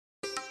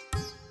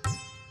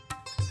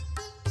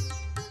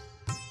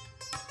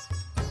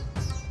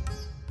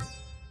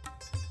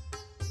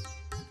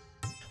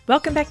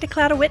Welcome back to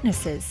Cloud of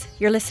Witnesses.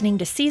 You're listening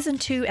to Season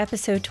 2,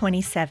 Episode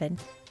 27.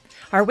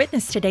 Our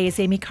witness today is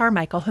Amy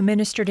Carmichael, who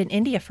ministered in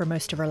India for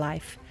most of her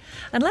life.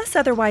 Unless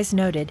otherwise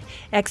noted,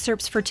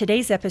 excerpts for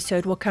today's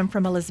episode will come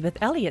from Elisabeth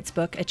Elliot's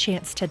book, A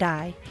Chance to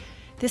Die.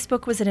 This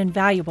book was an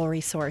invaluable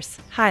resource.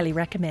 Highly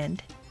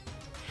recommend.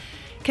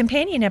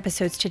 Companion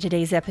episodes to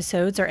today's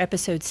episodes are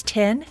episodes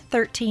 10,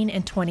 13,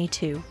 and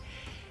 22.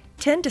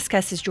 10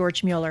 discusses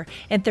George Mueller,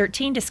 and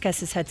 13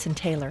 discusses Hudson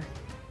Taylor.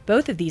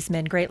 Both of these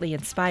men greatly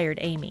inspired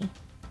Amy.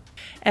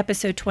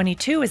 Episode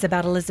 22 is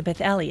about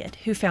Elisabeth Elliot,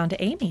 who found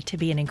Amy to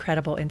be an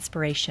incredible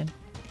inspiration.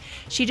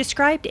 She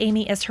described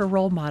Amy as her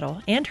role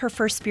model and her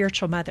first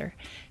spiritual mother.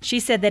 She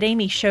said that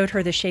Amy showed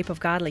her the shape of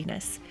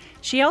godliness.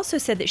 She also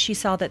said that she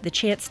saw that the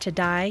chance to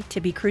die,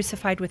 to be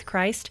crucified with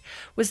Christ,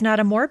 was not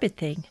a morbid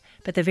thing,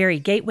 but the very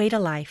gateway to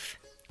life.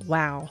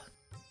 Wow.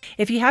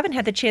 If you haven't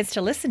had the chance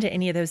to listen to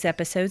any of those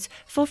episodes,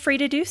 feel free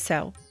to do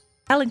so.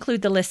 I'll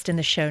include the list in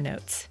the show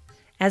notes.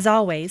 As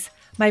always,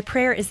 my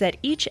prayer is that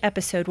each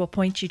episode will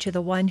point you to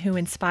the one who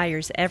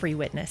inspires every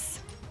witness.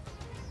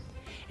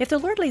 If the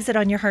Lord lays it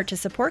on your heart to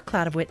support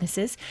Cloud of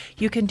Witnesses,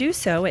 you can do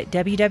so at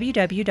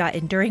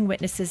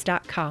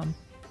www.enduringwitnesses.com.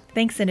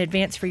 Thanks in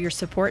advance for your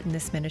support in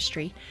this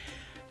ministry.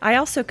 I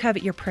also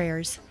covet your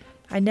prayers.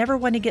 I never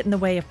want to get in the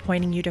way of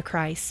pointing you to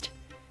Christ.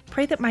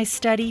 Pray that my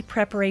study,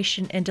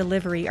 preparation, and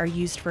delivery are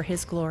used for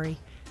His glory.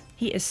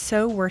 He is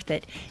so worth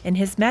it, and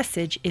His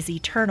message is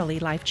eternally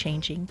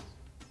life-changing.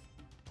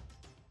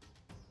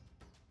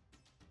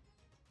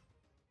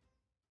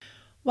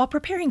 While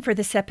preparing for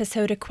this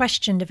episode, a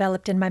question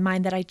developed in my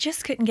mind that I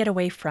just couldn't get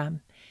away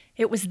from.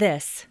 It was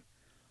this: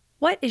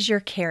 what is your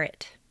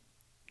carrot?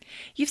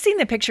 You've seen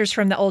the pictures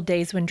from the old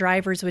days when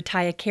drivers would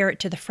tie a carrot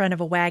to the front of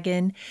a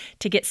wagon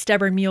to get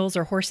stubborn mules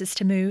or horses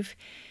to move.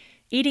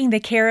 Eating the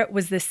carrot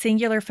was the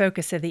singular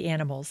focus of the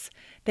animals.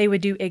 They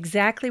would do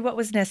exactly what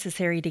was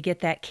necessary to get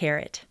that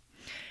carrot.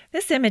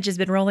 This image has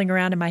been rolling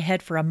around in my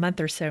head for a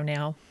month or so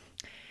now.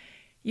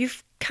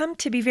 You've come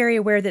to be very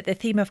aware that the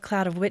theme of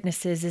Cloud of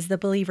Witnesses is the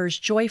believer's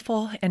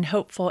joyful and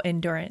hopeful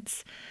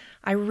endurance.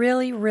 I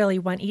really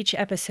want each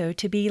episode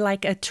to be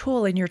like a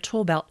tool in your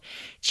tool belt,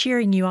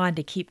 cheering you on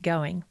to keep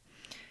going.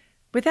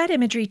 With that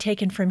imagery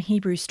taken from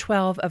Hebrews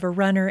 12 of a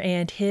runner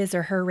and his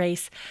or her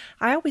race,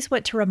 I always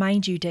want to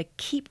remind you to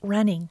keep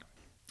running.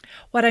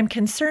 What I'm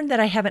concerned that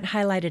I haven't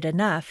highlighted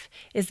enough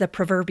is the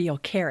proverbial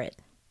carrot.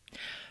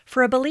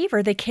 For a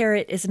believer, the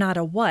carrot is not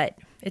a what,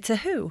 it's a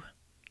who.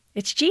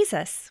 It's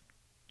Jesus.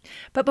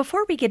 But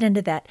before we get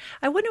into that,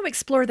 I want to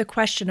explore the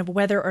question of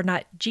whether or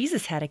not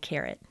Jesus had a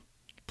carrot.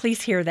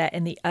 Please hear that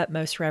in the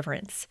utmost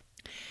reverence.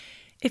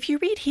 If you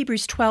read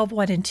Hebrews 12,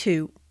 1 and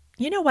 2,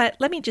 you know what?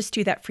 Let me just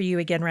do that for you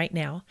again right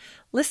now.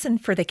 Listen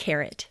for the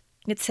carrot.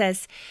 It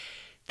says,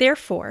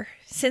 "Therefore,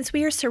 since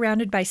we are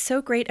surrounded by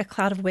so great a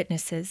cloud of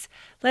witnesses,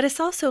 let us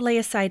also lay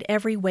aside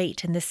every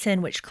weight and the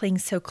sin which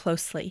clings so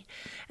closely,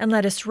 and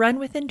let us run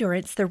with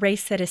endurance the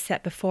race that is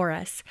set before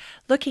us,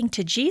 looking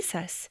to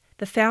Jesus,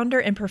 the founder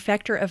and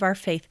perfecter of our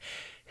faith,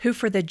 who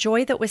for the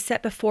joy that was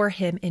set before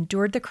him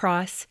endured the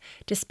cross,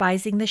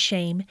 despising the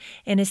shame,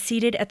 and is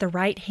seated at the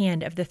right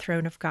hand of the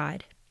throne of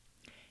God."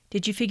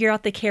 Did you figure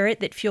out the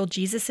carrot that fueled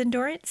Jesus'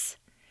 endurance?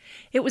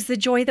 It was the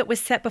joy that was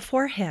set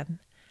before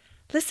him.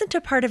 Listen to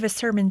part of a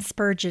sermon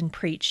Spurgeon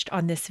preached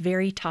on this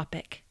very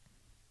topic.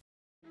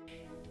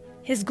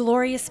 His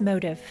glorious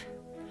motive.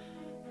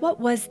 What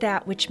was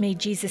that which made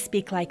Jesus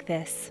speak like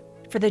this?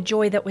 For the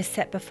joy that was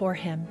set before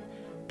him.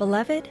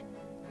 Beloved,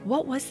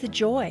 what was the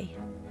joy?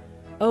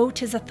 Oh,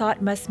 'tis a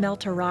thought must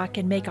melt a rock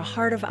and make a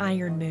heart of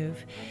iron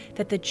move,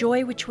 that the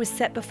joy which was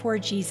set before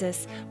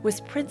Jesus was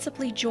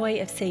principally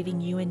joy of saving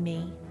you and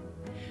me.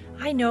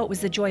 I know it was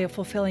the joy of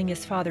fulfilling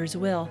his Father's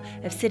will,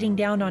 of sitting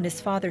down on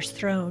his Father's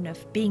throne,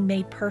 of being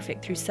made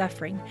perfect through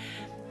suffering.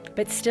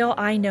 But still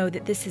I know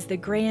that this is the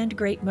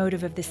great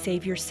motive of the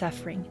Savior's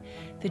suffering,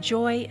 the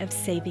joy of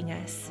saving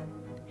us.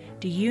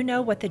 Do you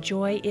know what the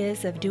joy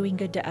is of doing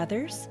good to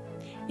others?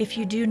 If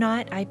you do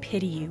not, I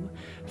pity you,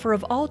 for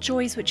of all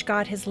joys which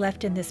God has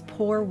left in this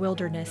poor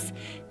wilderness,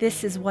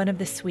 this is one of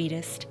the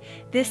sweetest.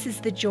 This is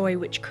the joy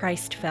which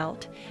Christ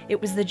felt. It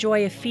was the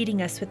joy of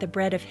feeding us with the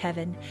bread of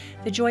heaven,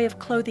 the joy of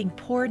clothing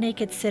poor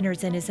naked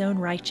sinners in his own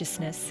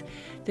righteousness,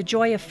 the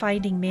joy of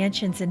finding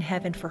mansions in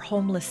heaven for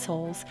homeless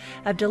souls,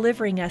 of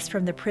delivering us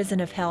from the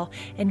prison of hell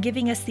and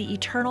giving us the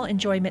eternal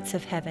enjoyments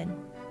of heaven.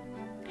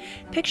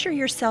 Picture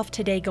yourself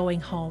today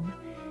going home.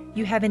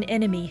 You have an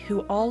enemy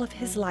who all of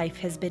his life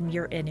has been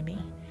your enemy.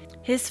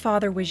 His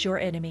father was your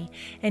enemy,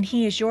 and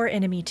he is your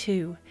enemy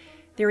too.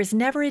 There is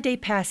never a day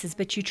passes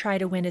but you try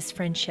to win his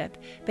friendship,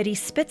 but he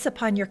spits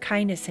upon your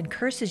kindness and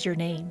curses your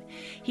name.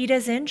 He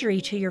does injury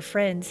to your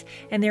friends,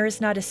 and there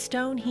is not a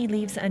stone he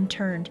leaves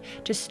unturned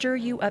to stir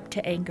you up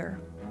to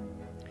anger.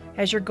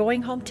 As you're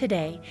going home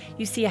today,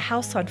 you see a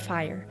house on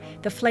fire.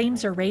 The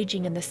flames are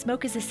raging and the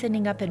smoke is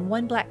ascending up in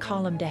one black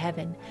column to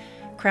heaven.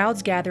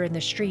 Crowds gather in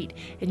the street,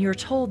 and you're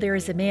told there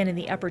is a man in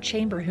the upper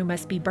chamber who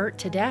must be burnt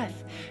to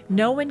death.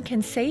 No one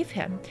can save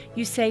him.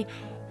 You say,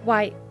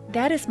 "Why,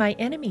 that is my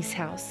enemy's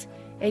house,"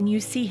 and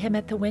you see him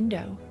at the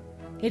window.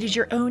 It is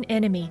your own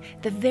enemy,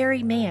 the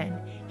very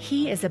man.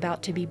 He is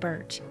about to be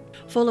burnt.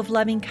 Full of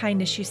loving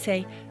kindness, you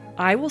say,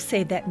 I will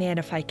save that man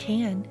if I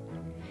can.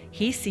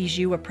 He sees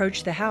you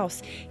approach the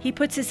house. He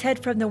puts his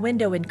head from the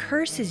window and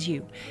curses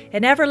you.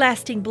 An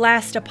everlasting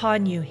blast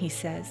upon you, he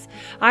says.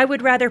 I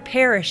would rather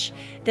perish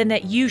than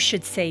that you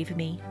should save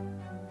me.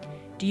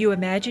 Do you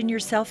imagine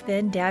yourself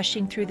then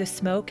dashing through the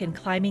smoke and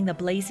climbing the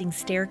blazing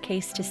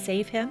staircase to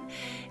save him?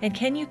 And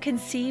can you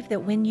conceive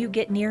that when you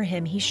get near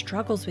him, he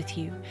struggles with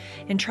you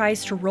and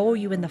tries to roll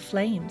you in the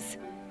flames?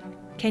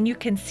 Can you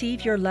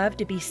conceive your love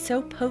to be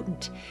so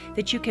potent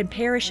that you can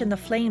perish in the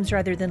flames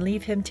rather than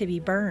leave him to be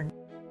burned?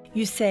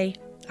 You say,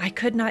 I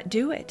could not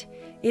do it.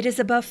 It is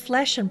above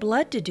flesh and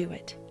blood to do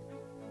it.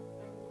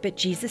 But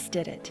Jesus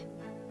did it.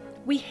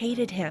 We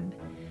hated him.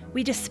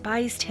 We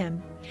despised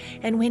him.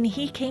 And when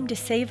he came to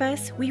save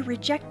us, we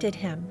rejected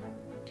him.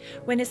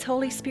 When his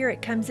Holy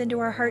Spirit comes into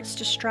our hearts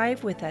to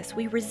strive with us,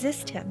 we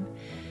resist him.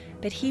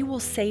 But he will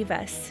save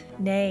us.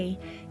 Nay,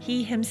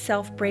 he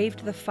himself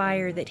braved the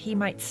fire that he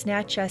might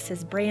snatch us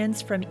as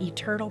brands from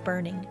eternal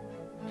burning.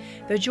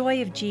 The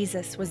joy of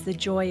Jesus was the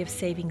joy of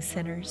saving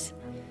sinners.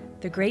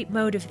 The great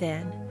motive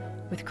then,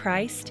 with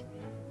Christ,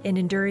 in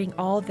enduring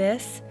all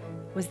this,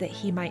 was that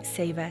he might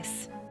save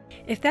us.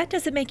 If that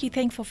doesn't make you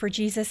thankful for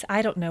Jesus,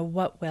 I don't know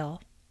what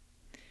will.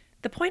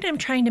 The point I'm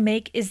trying to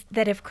make is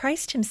that if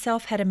Christ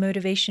himself had a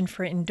motivation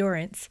for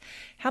endurance,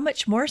 how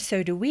much more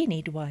so do we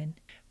need one?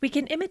 We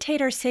can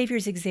imitate our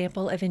Savior's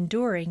example of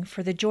enduring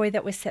for the joy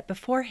that was set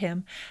before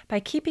him by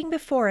keeping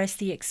before us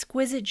the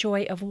exquisite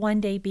joy of one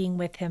day being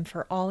with him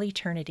for all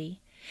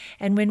eternity.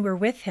 And when we're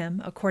with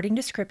him, according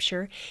to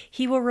Scripture,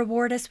 he will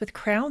reward us with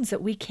crowns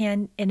that we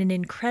can, in an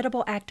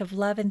incredible act of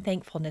love and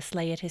thankfulness,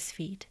 lay at his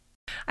feet.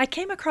 I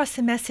came across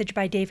a message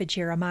by David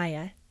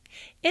Jeremiah.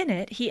 In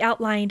it, he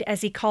outlined,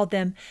 as he called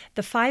them,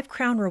 the 5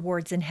 crown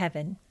rewards in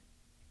heaven.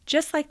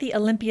 Just like the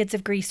Olympiads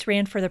of Greece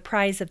ran for the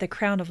prize of the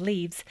crown of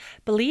leaves,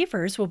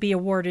 believers will be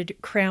awarded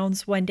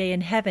crowns one day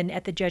in heaven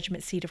at the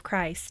judgment seat of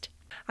Christ.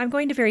 I'm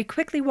going to very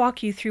quickly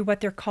walk you through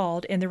what they're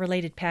called and the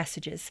related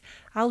passages.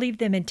 I'll leave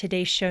them in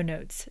today's show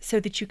notes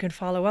so that you can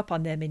follow up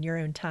on them in your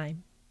own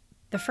time.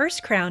 The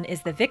first crown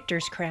is the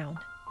victor's crown.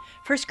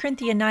 1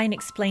 Corinthians 9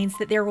 explains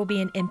that there will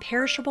be an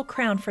imperishable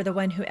crown for the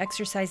one who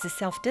exercises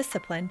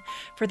self-discipline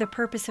for the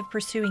purpose of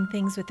pursuing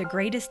things with the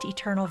greatest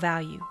eternal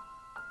value.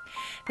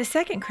 The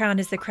second crown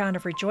is the crown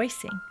of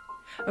rejoicing.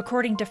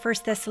 According to 1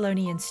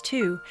 Thessalonians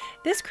 2,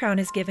 this crown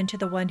is given to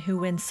the one who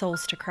wins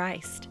souls to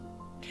Christ.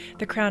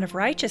 The crown of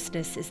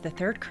righteousness is the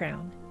third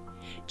crown.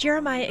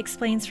 Jeremiah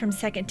explains from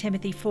 2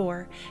 Timothy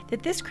 4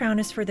 that this crown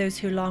is for those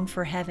who long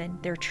for heaven,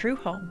 their true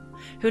home,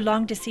 who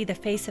long to see the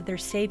face of their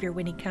Savior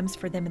when he comes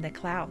for them in the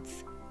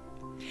clouds.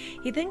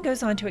 He then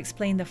goes on to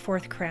explain the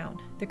fourth crown,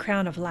 the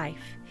crown of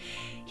life.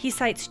 He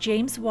cites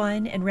James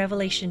 1 and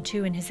Revelation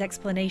 2 in his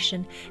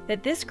explanation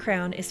that this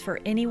crown is for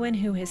anyone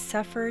who has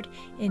suffered,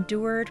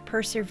 endured,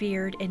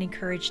 persevered, and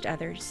encouraged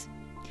others.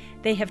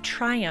 They have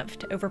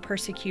triumphed over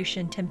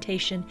persecution,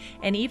 temptation,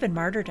 and even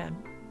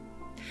martyrdom.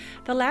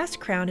 The last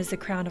crown is the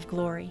crown of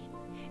glory.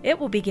 It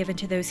will be given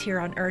to those here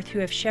on earth who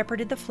have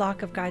shepherded the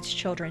flock of God's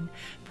children,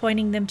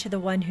 pointing them to the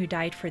one who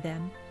died for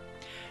them.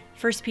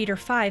 1 Peter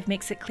 5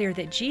 makes it clear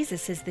that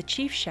Jesus is the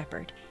chief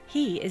shepherd.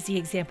 He is the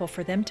example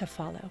for them to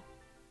follow.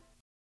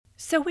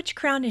 So which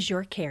crown is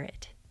your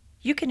carrot?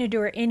 You can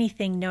endure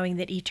anything knowing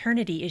that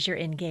eternity is your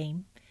end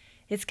game.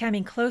 It's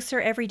coming closer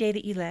every day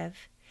that you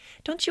live.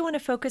 Don't you want to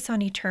focus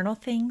on eternal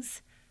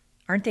things?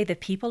 Aren't they the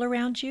people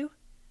around you?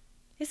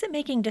 Is it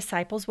making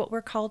disciples what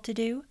we're called to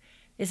do?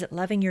 Is it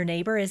loving your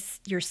neighbor as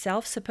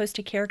yourself supposed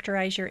to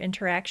characterize your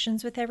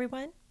interactions with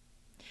everyone?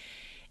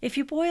 If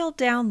you boil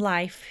down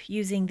life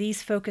using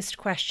these focused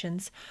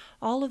questions,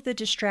 all of the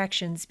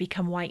distractions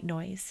become white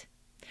noise.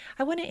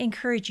 I want to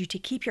encourage you to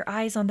keep your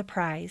eyes on the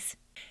prize.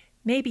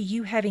 Maybe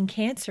you having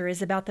cancer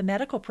is about the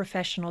medical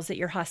professionals at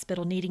your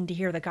hospital needing to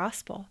hear the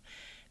gospel.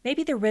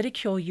 Maybe the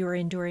ridicule you are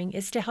enduring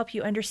is to help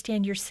you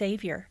understand your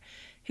Savior,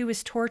 who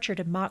was tortured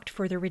and mocked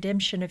for the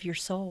redemption of your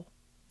soul.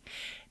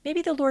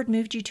 Maybe the Lord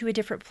moved you to a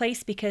different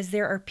place because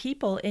there are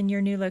people in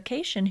your new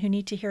location who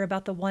need to hear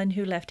about the one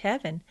who left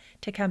heaven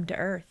to come to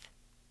earth.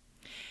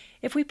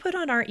 If we put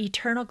on our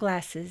eternal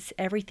glasses,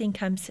 everything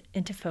comes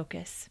into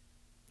focus.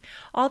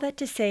 All that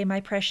to say,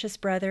 my precious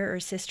brother or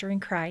sister in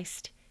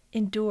Christ,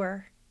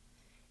 endure.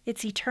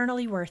 It's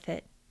eternally worth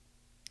it.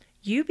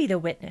 You be the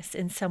witness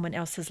in someone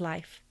else's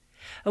life.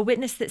 A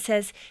witness that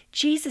says,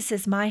 Jesus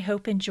is my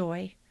hope and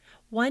joy.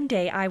 One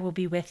day I will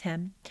be with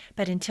him,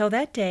 but until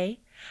that day,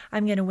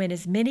 I'm going to win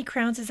as many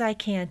crowns as I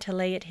can to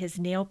lay at his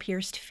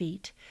nail-pierced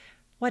feet.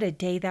 What a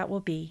day that will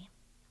be.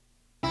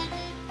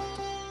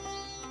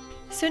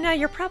 So now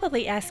you're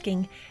probably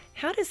asking,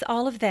 how does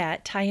all of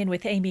that tie in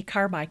with Amy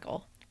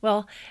Carmichael?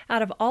 Well,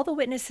 out of all the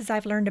witnesses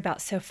I've learned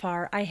about so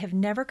far, I have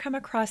never come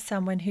across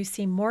someone who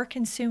seemed more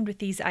consumed with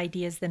these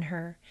ideas than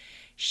her.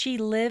 She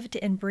lived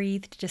and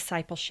breathed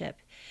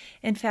discipleship.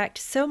 In fact,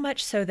 so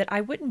much so that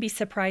I wouldn't be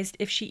surprised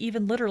if she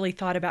even literally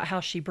thought about how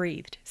she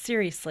breathed.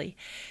 Seriously,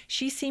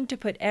 she seemed to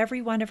put every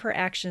one of her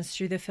actions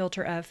through the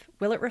filter of,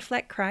 will it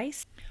reflect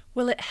Christ?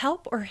 Will it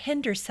help or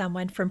hinder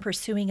someone from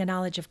pursuing a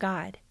knowledge of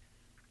God?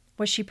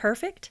 Was she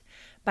perfect?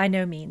 By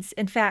no means.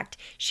 In fact,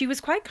 she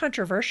was quite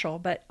controversial,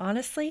 but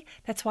honestly,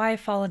 that's why I've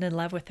fallen in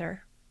love with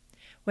her.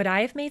 Would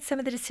I have made some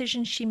of the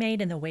decisions she made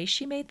in the way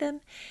she made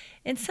them?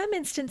 In some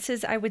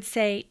instances, I would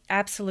say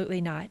absolutely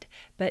not.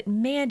 But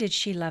man, did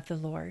she love the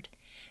Lord.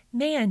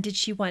 Man, did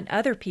she want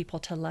other people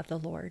to love the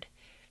Lord.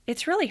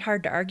 It's really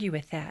hard to argue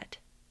with that.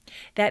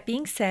 That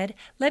being said,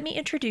 let me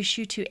introduce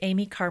you to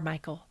Amy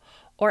Carmichael,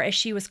 or as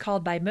she was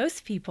called by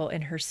most people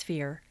in her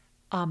sphere,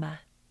 Amma.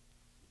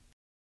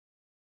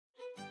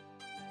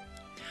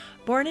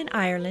 Born in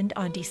Ireland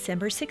on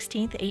December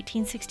 16,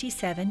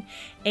 1867,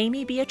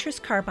 Amy Beatrice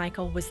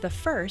Carmichael was the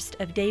first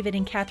of David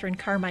and Catherine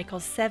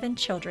Carmichael's 7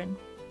 children.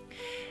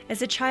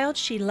 As a child,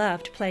 she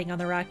loved playing on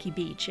the rocky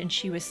beach, and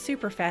she was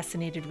super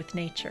fascinated with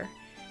nature.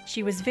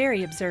 She was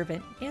very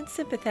observant and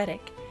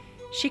sympathetic.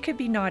 She could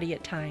be naughty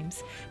at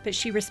times, but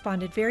she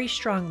responded very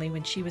strongly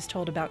when she was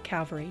told about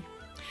Calvary.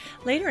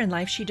 Later in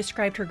life, she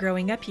described her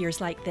growing up years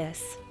like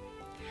this: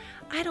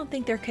 "I don't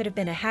think there could have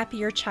been a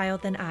happier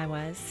child than I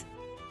was."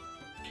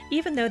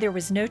 Even though there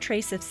was no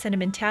trace of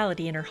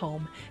sentimentality in her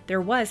home,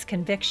 there was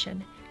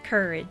conviction,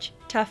 courage,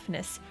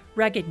 toughness,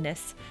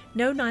 ruggedness,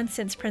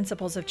 no-nonsense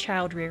principles of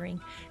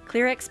child-rearing,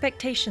 clear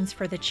expectations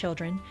for the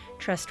children,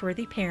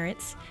 trustworthy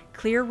parents,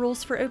 clear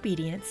rules for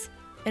obedience,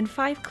 and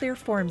 5 clear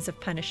forms of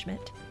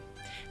punishment.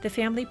 The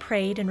family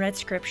prayed and read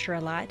scripture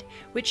a lot,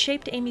 which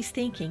shaped Amy's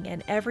thinking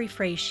and every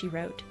phrase she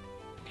wrote.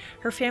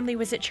 Her family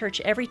was at church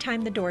every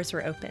time the doors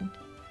were open.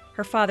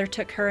 Her father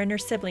took her and her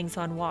siblings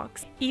on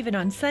walks, even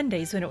on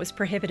Sundays when it was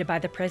prohibited by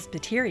the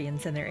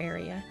Presbyterians in their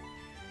area.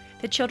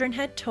 The children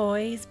had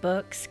toys,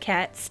 books,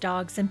 cats,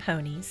 dogs, and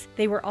ponies.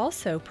 They were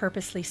also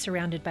purposely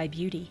surrounded by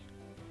beauty.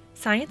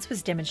 Science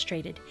was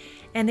demonstrated,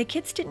 and the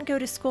kids didn't go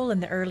to school in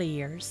the early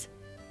years.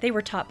 They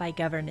were taught by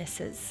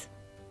governesses.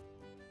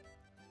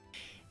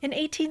 In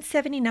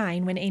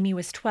 1879, when Amy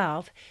was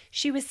 12,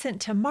 she was sent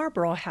to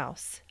Marlborough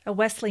House, a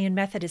Wesleyan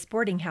Methodist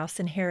boarding house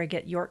in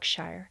Harrogate,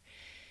 Yorkshire.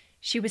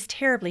 She was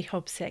terribly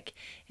homesick,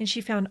 and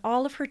she found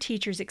all of her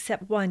teachers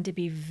except one to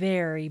be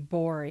very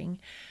boring.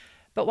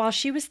 But while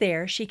she was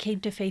there, she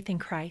came to faith in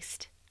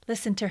Christ.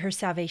 Listen to her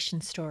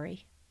salvation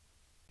story.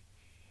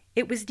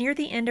 It was near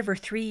the end of her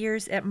 3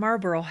 years at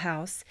Marlborough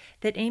House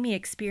that Amy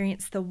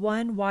experienced the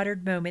one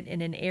watered moment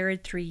in an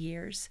arid 3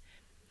 years.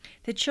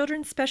 The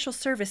Children's Special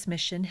Service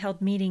Mission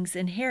held meetings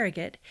in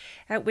Harrogate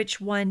at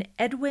which one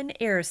Edwin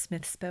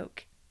Arrowsmith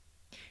spoke.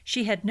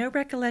 She had no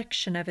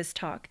recollection of his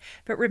talk,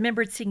 but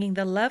remembered singing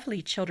the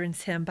lovely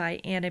children's hymn by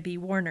Anna B.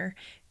 Warner,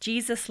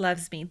 "Jesus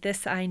loves me,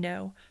 this I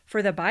know,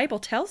 for the Bible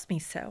tells me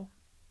so."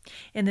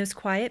 In those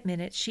quiet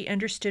minutes, she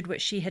understood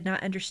what she had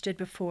not understood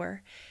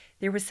before.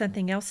 There was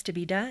something else to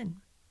be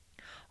done.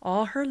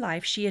 All her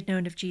life she had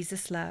known of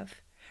Jesus'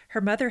 love.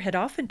 Her mother had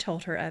often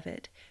told her of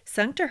it,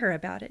 sung to her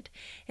about it,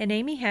 and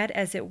Amy had,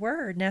 as it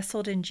were,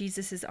 nestled in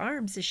Jesus'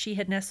 arms as she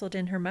had nestled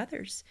in her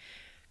mother's.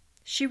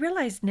 She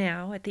realized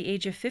now, at the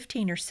age of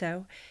 15 or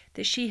so,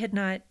 that she had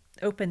not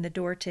opened the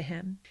door to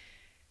him.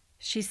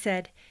 She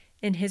said,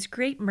 "In his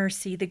great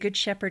mercy, the Good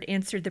Shepherd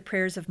answered the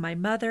prayers of my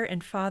mother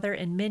and father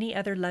and many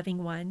other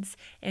loving ones,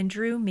 and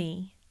drew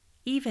me,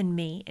 even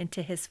me,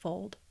 into his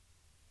fold."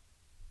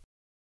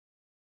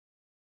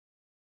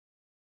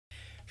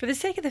 For the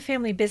sake of the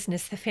family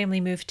business, the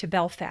family moved to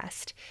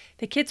Belfast.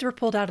 The kids were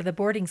pulled out of the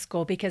boarding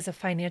school because of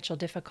financial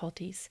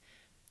difficulties.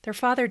 Their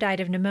father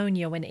died of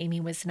pneumonia when Amy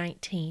was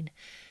 19.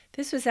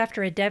 This was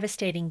after a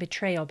devastating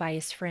betrayal by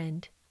his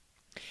friend.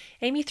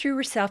 Amy threw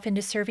herself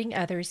into serving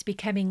others,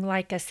 becoming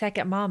like a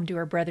second mom to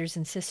her brothers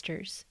and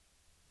sisters.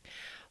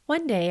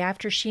 One day,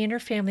 after she and her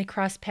family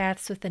crossed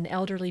paths with an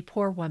elderly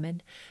poor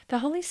woman, the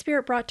Holy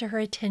Spirit brought to her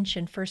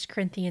attention 1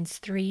 Corinthians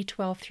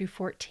 3:12 through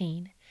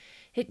 14.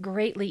 It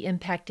greatly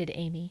impacted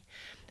Amy.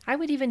 I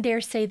would even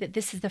dare say that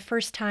this is the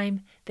first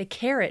time the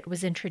carrot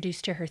was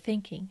introduced to her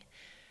thinking.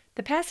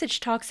 The passage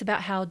talks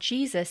about how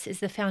Jesus is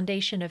the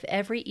foundation of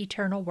every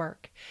eternal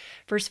work.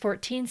 Verse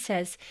 14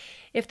 says,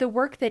 "If the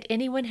work that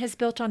anyone has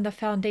built on the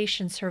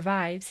foundation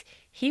survives,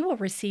 he will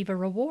receive a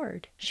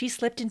reward." She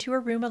slipped into her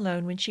room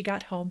alone when she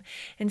got home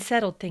and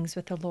settled things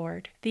with the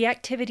Lord. The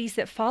activities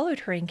that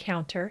followed her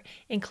encounter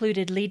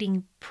included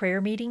leading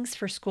prayer meetings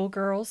for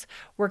schoolgirls,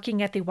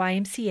 working at the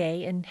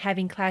YMCA, and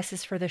having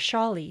classes for the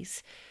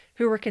Shawleys,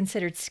 who were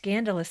considered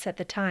scandalous at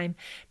the time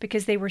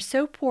because they were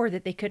so poor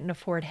that they couldn't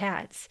afford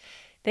hats.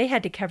 They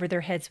had to cover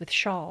their heads with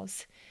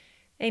shawls.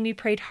 Amy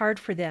prayed hard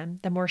for them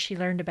the more she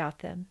learned about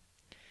them.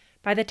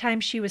 By the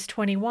time she was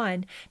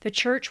 21, the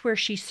church where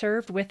she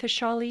served with the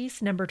Shawleys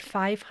numbered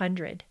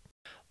 500.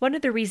 One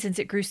of the reasons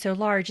it grew so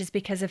large is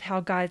because of how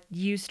God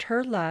used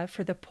her love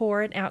for the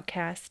poor and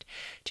outcast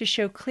to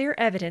show clear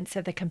evidence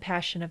of the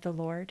compassion of the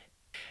Lord.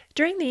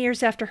 During the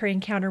years after her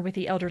encounter with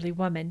the elderly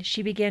woman,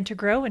 she began to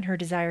grow in her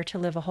desire to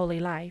live a holy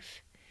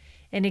life.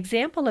 An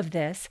example of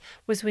this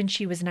was when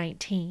she was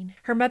 19.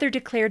 Her mother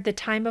declared the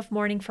time of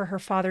mourning for her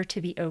father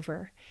to be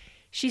over.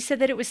 She said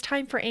that it was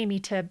time for Amy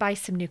to buy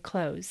some new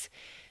clothes.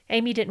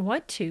 Amy didn't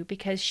want to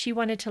because she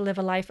wanted to live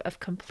a life of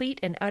complete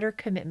and utter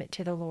commitment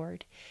to the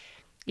Lord.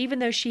 Even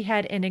though she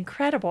had an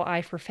incredible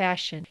eye for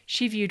fashion,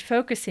 she viewed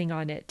focusing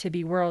on it to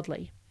be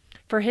worldly.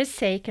 For his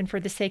sake and for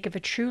the sake of a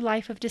true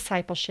life of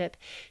discipleship,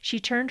 she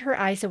turned her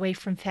eyes away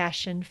from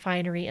fashion,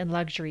 finery, and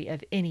luxury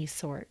of any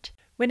sort.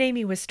 When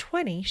Amy was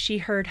 20, she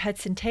heard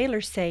Hudson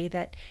Taylor say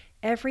that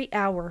every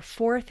hour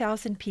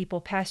 4,000 people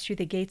pass through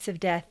the gates of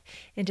death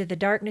into the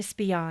darkness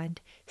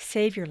beyond,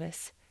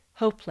 saviorless,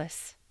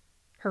 hopeless.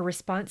 Her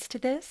response to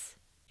this?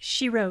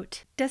 She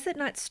wrote, "Does it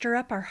not stir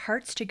up our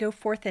hearts to go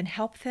forth and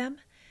help them?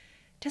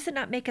 Does it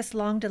not make us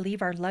long to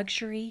leave our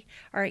luxury,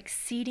 our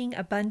exceeding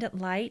abundant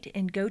light,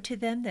 and go to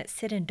them that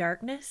sit in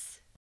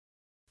darkness?"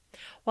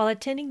 While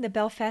attending the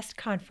Belfast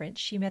Conference,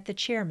 she met the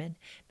chairman,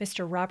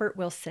 Mr. Robert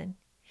Wilson.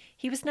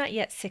 He was not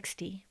yet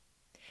 60.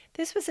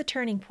 This was a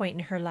turning point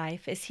in her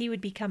life, as he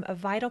would become a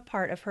vital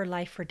part of her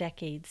life for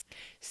decades,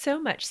 so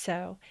much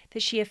so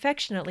that she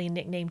affectionately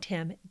nicknamed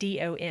him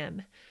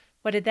DOM.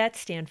 What did that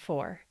stand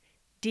for?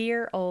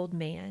 Dear Old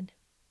Man.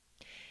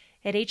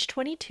 At age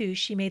 22,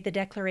 she made the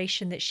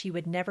declaration that she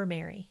would never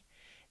marry.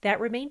 That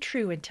remained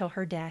true until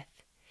her death.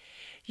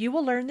 You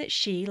will learn that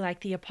she,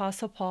 like the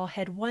Apostle Paul,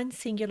 had one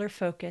singular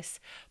focus,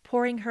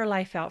 pouring her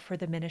life out for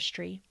the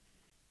ministry.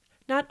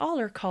 Not all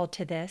are called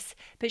to this,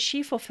 but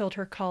she fulfilled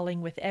her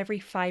calling with every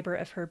fiber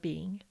of her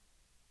being.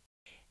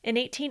 In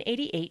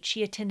 1888,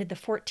 she attended the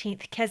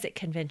 14th Keswick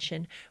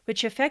Convention,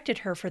 which affected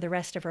her for the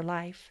rest of her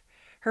life.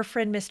 Her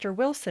friend Mr.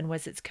 Wilson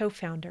was its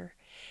co-founder.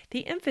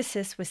 The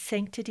emphasis was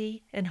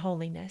sanctity and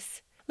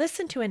holiness.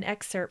 Listen to an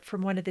excerpt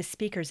from one of the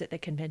speakers at the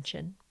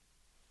convention.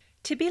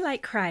 To be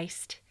like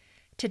Christ,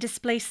 to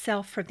displace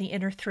self from the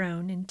inner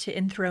throne and to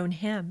enthrone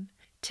Him,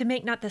 to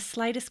make not the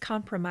slightest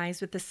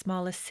compromise with the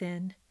smallest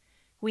sin.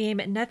 We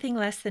aim at nothing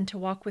less than to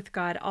walk with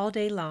God all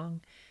day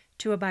long,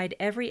 to abide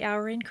every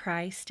hour in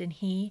Christ and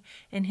He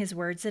and His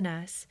words in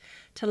us,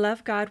 to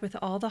love God with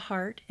all the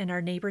heart and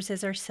our neighbors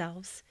as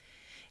ourselves.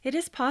 It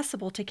is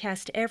possible to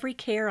cast every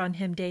care on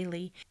Him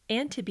daily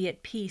and to be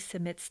at peace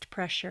amidst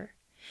pressure,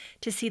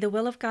 to see the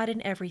will of God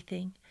in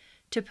everything,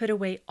 to put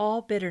away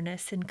all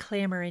bitterness and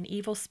clamor and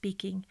evil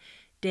speaking,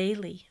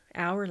 daily,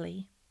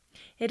 hourly.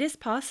 It is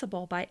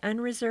possible by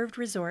unreserved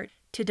resort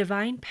to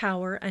divine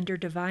power under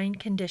divine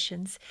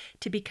conditions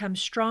to become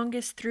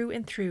strongest through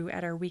and through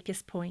at our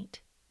weakest point.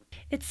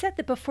 It's said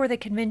that before the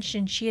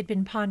convention she had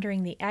been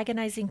pondering the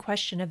agonizing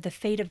question of the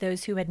fate of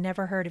those who had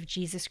never heard of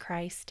Jesus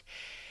Christ.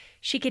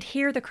 She could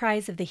hear the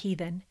cries of the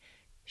heathen.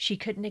 She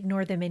couldn't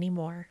ignore them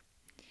anymore.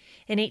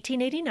 In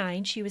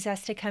 1889, she was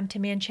asked to come to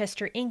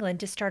Manchester, England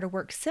to start a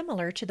work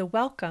similar to the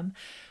Welcome,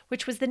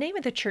 which was the name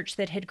of the church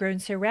that had grown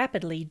so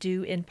rapidly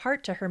due in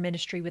part to her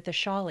ministry with the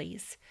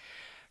Shawleys.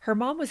 Her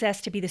mom was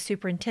asked to be the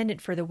superintendent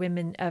for the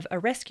women of a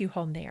rescue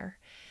home there.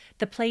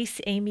 The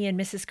place Amy and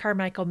Mrs.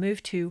 Carmichael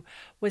moved to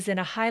was in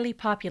a highly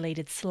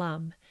populated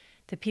slum.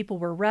 The people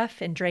were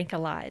rough and drank a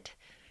lot.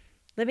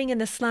 Living in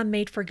the slum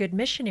made for good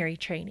missionary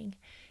training.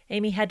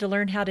 Amy had to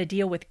learn how to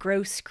deal with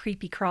gross,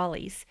 creepy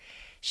crawlies.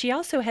 She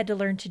also had to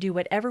learn to do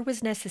whatever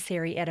was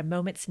necessary at a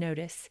moment's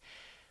notice.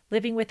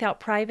 Living without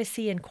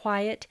privacy and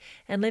quiet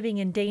and living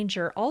in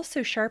danger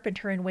also sharpened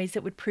her in ways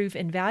that would prove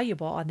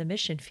invaluable on the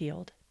mission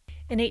field.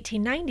 In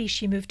 1890,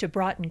 she moved to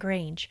Broughton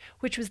Grange,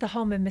 which was the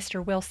home of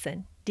Mr.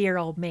 Wilson, dear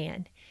old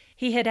man.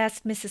 He had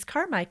asked Mrs.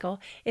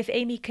 Carmichael if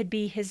Amy could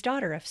be his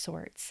daughter of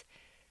sorts.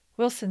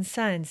 Wilson's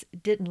sons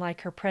didn't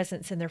like her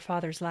presence in their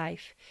father's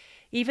life.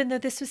 Even though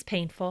this was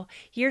painful,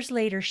 years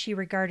later she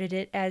regarded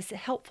it as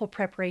helpful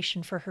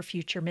preparation for her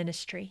future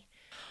ministry.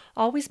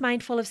 Always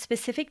mindful of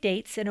specific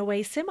dates in a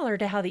way similar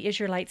to how the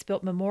Israelites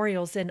built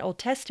memorials in Old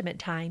Testament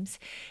times,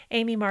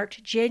 Amy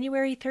marked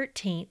January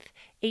 13th,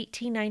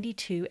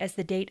 1892 as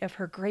the date of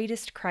her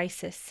greatest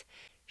crisis.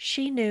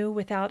 She knew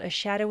without a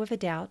shadow of a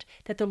doubt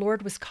that the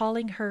Lord was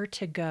calling her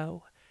to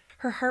go.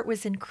 Her heart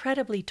was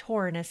incredibly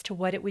torn as to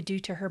what it would do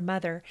to her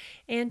mother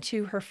and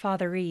to her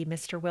father-ee,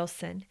 Mr.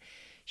 Wilson.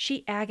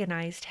 She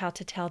agonized how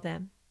to tell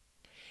them.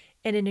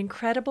 In an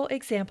incredible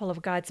example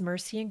of God's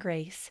mercy and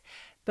grace,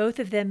 both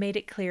of them made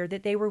it clear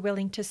that they were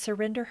willing to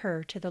surrender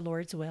her to the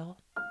Lord's will.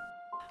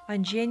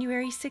 On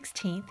January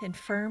 16th, in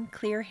firm,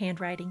 clear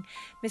handwriting,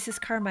 Mrs.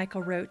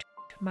 Carmichael wrote,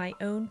 "My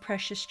own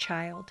precious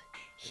child,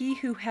 He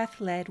who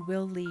hath led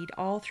will lead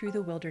all through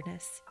the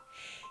wilderness.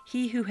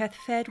 He who hath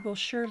fed will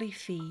surely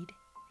feed.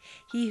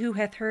 He who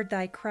hath heard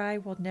thy cry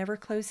will never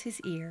close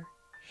his ear.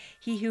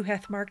 He who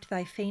hath marked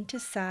thy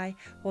faintest sigh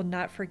will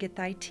not forget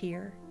thy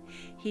tear.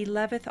 He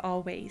loveth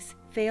always,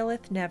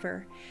 faileth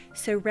never,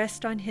 so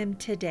rest on Him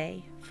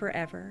today,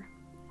 forever.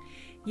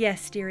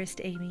 Yes,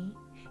 dearest Amy,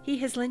 He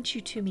has lent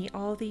you to me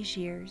all these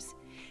years.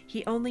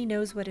 He only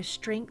knows what a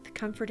strength,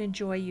 comfort, and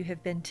joy you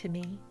have been to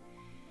me.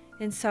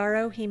 In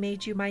sorrow He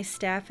made you my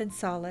staff and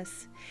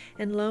solace,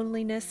 in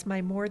loneliness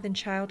my more than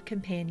child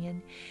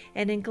companion,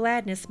 and in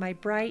gladness my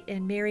bright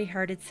and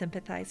merry-hearted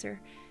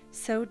sympathizer.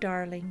 So,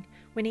 darling,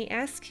 when he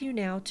asks you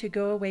now to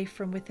go away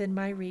from within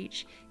my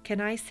reach, can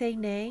I say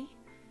nay?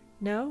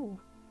 No,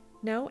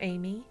 no,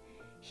 Amy.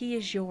 He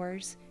is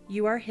yours.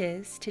 You are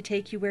his, to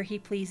take you where he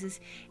pleases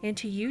and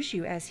to use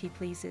you as he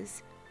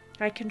pleases.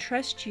 I can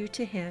trust you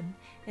to him,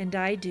 and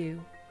I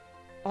do.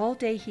 All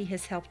day he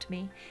has helped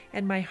me,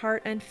 and my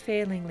heart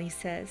unfailingly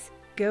says,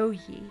 Go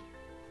ye.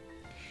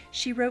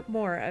 She wrote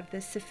more of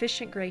the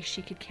sufficient grace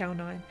she could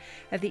count on,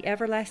 of the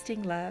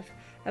everlasting love,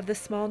 of the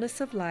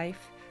smallness of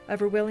life, of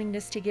her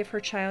willingness to give her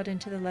child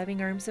into the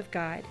loving arms of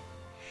God.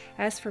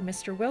 As for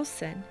Mr.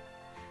 Wilson,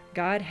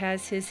 God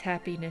has his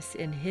happiness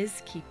in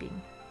his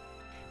keeping.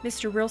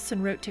 Mr.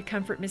 Wilson wrote to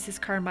comfort Mrs.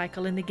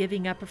 Carmichael in the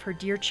giving up of her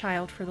dear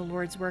child for the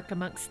Lord's work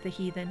amongst the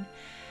heathen.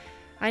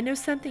 I know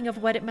something of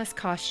what it must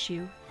cost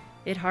you.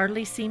 It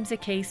hardly seems a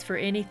case for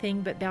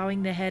anything but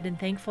bowing the head in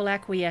thankful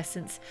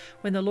acquiescence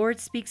when the Lord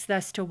speaks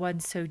thus to one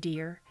so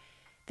dear.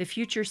 The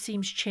future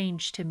seems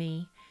changed to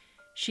me.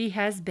 She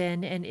has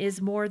been and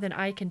is more than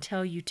I can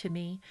tell you to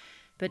me,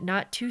 but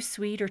not too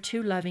sweet or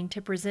too loving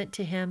to present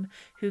to him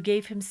who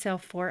gave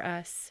himself for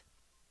us.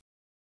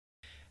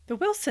 The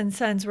Wilson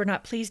sons were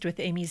not pleased with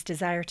Amy's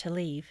desire to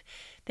leave.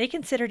 They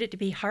considered it to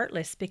be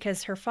heartless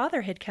because her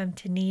father had come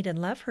to need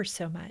and love her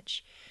so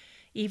much.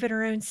 Even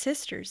her own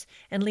sisters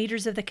and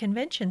leaders of the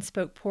convention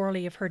spoke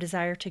poorly of her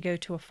desire to go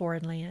to a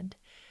foreign land.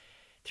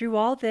 Through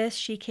all this,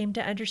 she came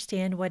to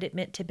understand what it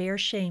meant to bear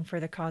shame for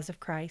the cause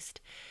of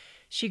Christ.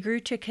 She grew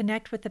to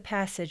connect with the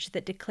passage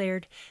that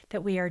declared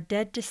that we are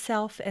dead to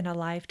self and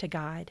alive to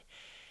God.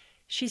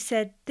 She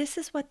said, this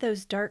is what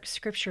those dark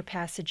scripture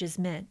passages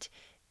meant,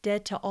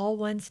 dead to all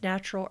one's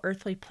natural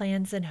earthly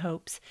plans and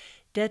hopes,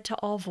 dead to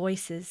all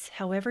voices,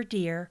 however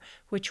dear,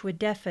 which would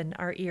deafen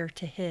our ear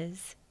to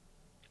his.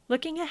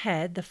 Looking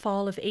ahead, the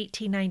fall of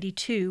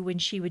 1892, when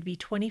she would be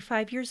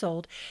 25 years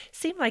old,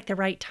 seemed like the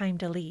right time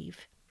to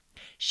leave.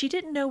 She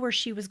didn't know where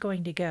she was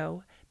going to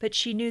go, but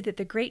she knew that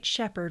the Great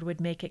Shepherd would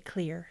make it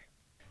clear.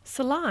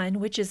 Ceylon,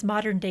 which is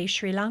modern-day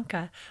Sri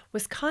Lanka,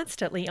 was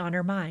constantly on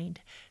her mind,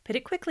 but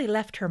it quickly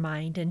left her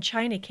mind, and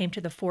China came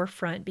to the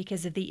forefront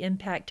because of the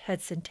impact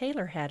Hudson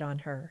Taylor had on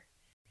her.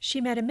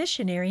 She met a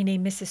missionary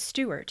named Mrs.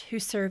 Stewart, who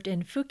served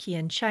in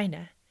Fukien,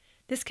 China.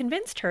 This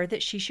convinced her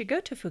that she should go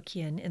to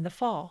Fukien in the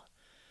fall.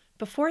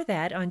 Before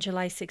that, on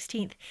July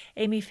 16th,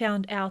 Amy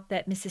found out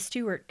that Mrs.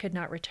 Stewart could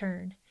not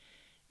return.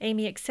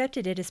 Amy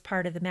accepted it as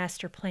part of the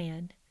master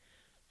plan.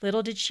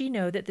 Little did she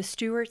know that the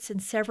Stewarts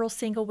and several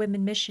single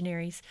women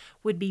missionaries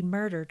would be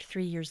murdered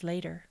 3 years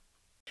later.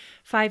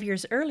 5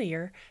 years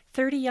earlier,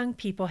 30 young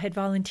people had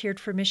volunteered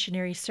for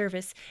missionary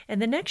service,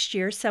 and the next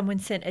year someone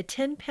sent a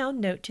 10-pound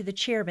note to the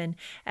chairman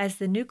as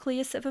the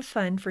nucleus of a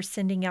fund for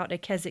sending out a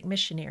Keswick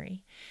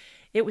missionary.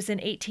 It was in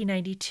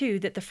 1892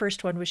 that the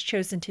first one was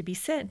chosen to be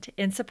sent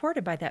and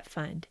supported by that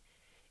fund.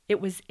 It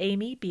was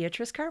Amy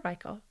Beatrice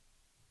Carmichael.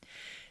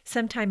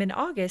 Sometime in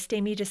August,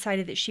 Amy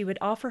decided that she would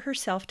offer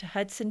herself to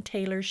Hudson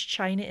Taylor's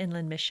China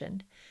Inland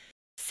Mission.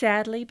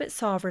 Sadly but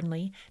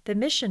sovereignly, the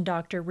mission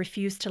doctor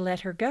refused to let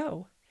her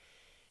go.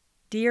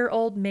 Dear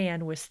old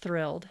man was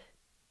thrilled.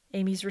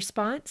 Amy's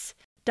response?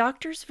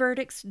 Doctor's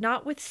verdicts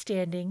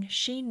notwithstanding,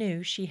 she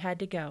knew she had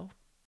to go.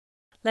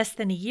 Less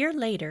than a year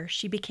later,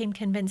 she became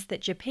convinced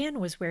that Japan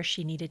was where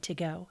she needed to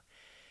go.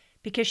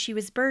 Because she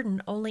was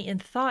burdened only in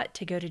thought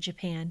to go to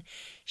Japan,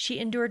 she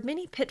endured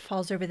many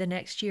pitfalls over the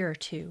next year or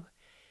two.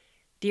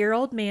 Dear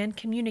old man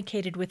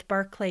communicated with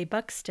Barclay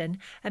Buxton,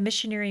 a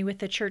missionary with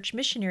the Church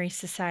Missionary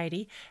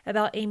Society,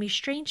 about Amy's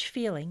strange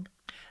feeling.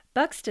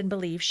 Buxton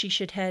believed she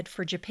should head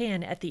for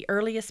Japan at the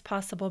earliest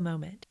possible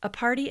moment. A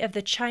party of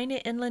the China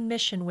Inland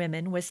Mission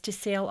women was to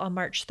sail on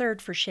March 3rd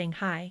for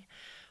Shanghai.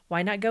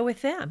 Why not go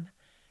with them?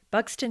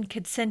 Buxton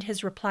could send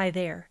his reply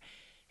there.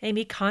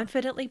 Amy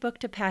confidently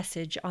booked a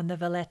passage on the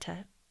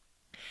Valletta.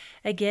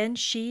 Again,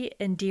 she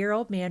and dear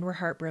old man were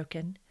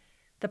heartbroken.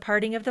 The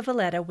parting of the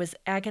Valletta was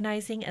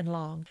agonizing and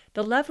long.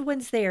 The loved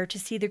ones there to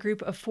see the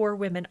group of 4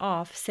 women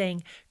off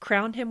sang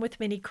 "Crown Him with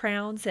Many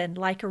Crowns" and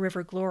 "Like a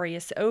River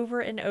Glorious" over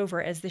and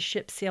over as the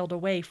ship sailed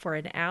away for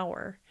an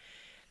hour.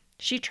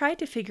 She tried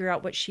to figure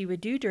out what she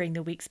would do during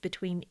the weeks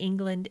between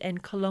England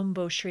and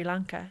Colombo, Sri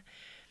Lanka.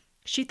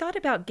 She thought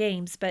about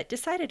games, but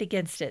decided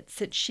against it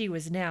since she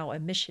was now a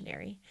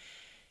missionary.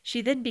 She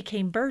then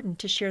became burdened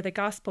to share the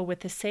gospel with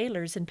the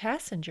sailors and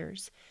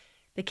passengers.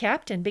 The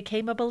captain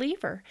became a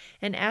believer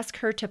and asked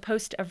her to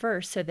post a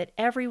verse so that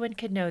everyone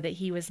could know that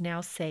he was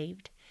now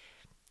saved.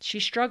 She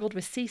struggled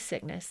with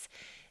seasickness,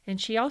 and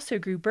she also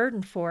grew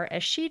burdened for,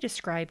 as she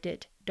described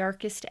it,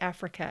 darkest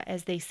Africa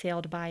as they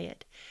sailed by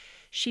it.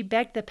 She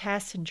begged the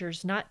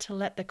passengers not to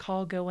let the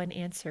call go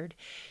unanswered.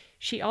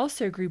 She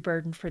also grew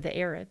burdened for the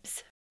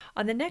Arabs.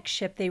 On the next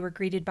ship, they were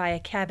greeted by a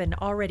cabin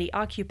already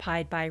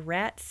occupied by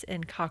rats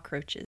and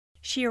cockroaches.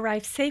 She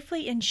arrived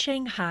safely in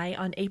Shanghai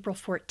on April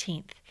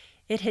 14th.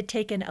 It had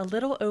taken a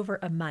little over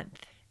a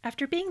month.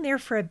 After being there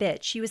for a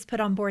bit, she was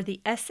put on board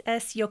the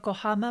SS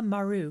Yokohama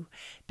Maru,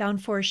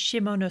 bound for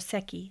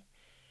Shimonoseki.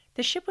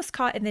 The ship was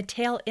caught in the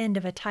tail end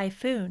of a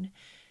typhoon.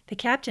 The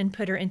captain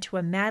put her into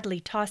a madly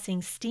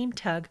tossing steam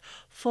tug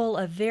full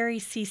of very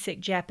seasick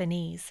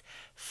Japanese.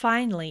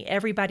 Finally,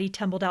 everybody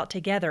tumbled out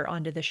together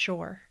onto the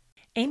shore.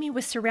 Amy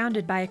was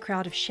surrounded by a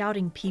crowd of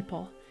shouting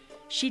people.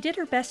 She did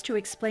her best to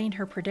explain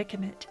her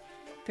predicament.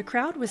 The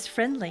crowd was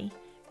friendly.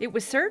 It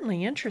was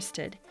certainly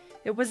interested.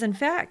 It was, in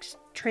fact,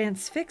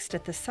 transfixed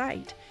at the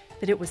sight,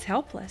 but it was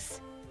helpless.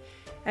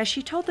 As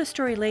she told the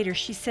story later,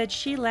 she said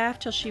she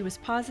laughed till she was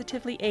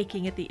positively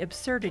aching at the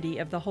absurdity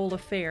of the whole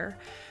affair.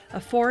 A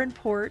foreign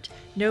port,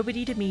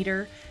 nobody to meet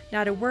her,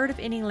 not a word of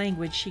any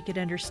language she could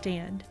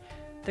understand.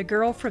 The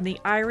girl from the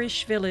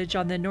Irish village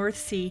on the North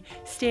Sea,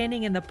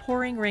 standing in the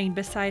pouring rain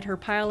beside her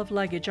pile of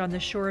luggage on the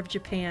shore of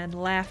Japan,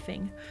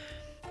 laughing.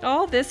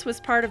 All this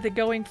was part of the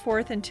going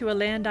forth into a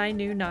land I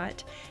knew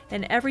not,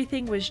 and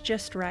everything was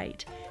just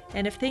right.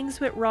 And if things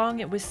went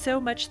wrong, it was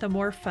so much the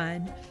more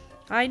fun.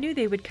 I knew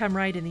they would come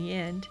right in the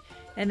end,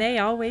 and they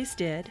always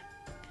did.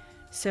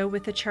 So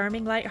with the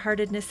charming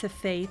lightheartedness of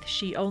faith,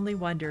 she only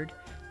wondered,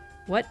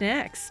 what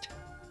next?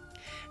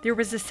 There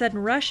was a sudden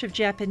rush of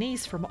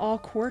Japanese from all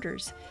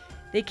quarters.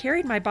 They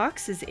carried my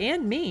boxes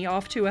and me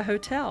off to a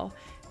hotel,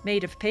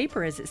 made of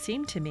paper as it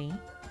seemed to me,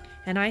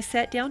 and I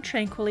sat down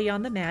tranquilly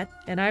on the mat,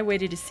 and I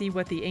waited to see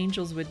what the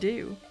angels would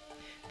do.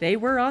 They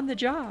were on the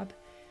job.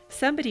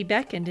 Somebody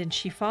beckoned, and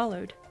she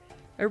followed.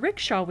 A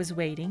rickshaw was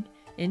waiting.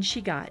 In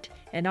she got,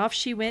 and off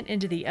she went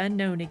into the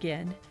unknown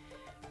again.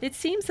 It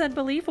seems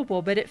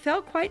unbelievable, but it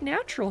felt quite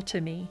natural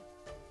to me.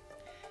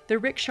 The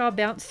rickshaw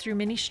bounced through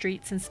many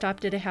streets and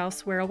stopped at a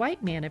house where a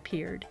white man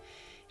appeared.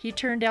 He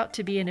turned out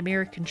to be an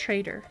American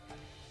trader.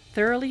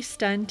 Thoroughly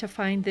stunned to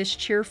find this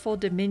cheerful,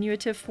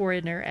 diminutive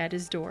foreigner at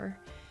his door,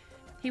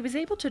 he was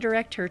able to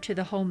direct her to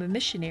the home of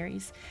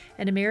missionaries,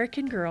 an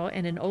American girl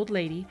and an old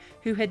lady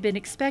who had been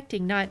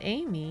expecting not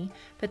Amy,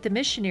 but the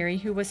missionary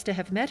who was to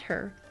have met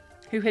her,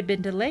 who had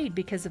been delayed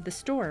because of the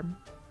storm.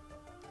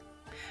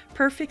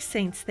 Perfect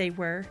saints they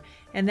were,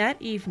 and that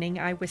evening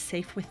I was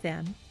safe with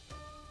them.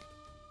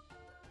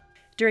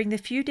 During the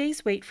few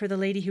days' wait for the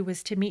lady who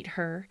was to meet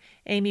her,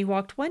 Amy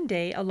walked one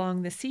day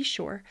along the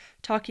seashore,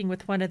 talking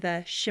with one of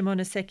the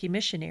Shimonoseki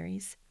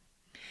missionaries.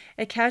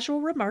 A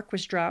casual remark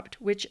was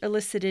dropped, which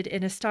elicited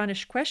an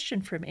astonished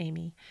question from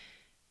Amy.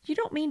 "You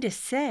don't mean to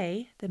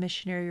say," the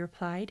missionary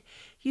replied,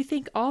 "you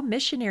think all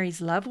missionaries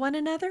love one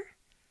another?"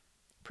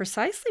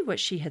 Precisely what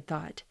she had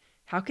thought.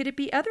 How could it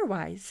be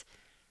otherwise?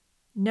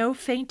 No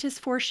faintest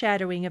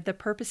foreshadowing of the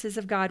purposes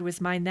of God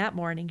was mine that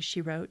morning,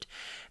 she wrote,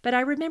 but I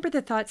remember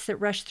the thoughts that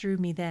rushed through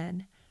me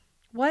then.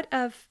 What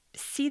of,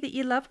 see that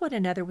ye love one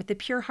another with a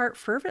pure heart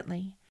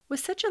fervently?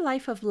 Was such a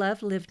life of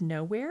love lived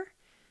nowhere?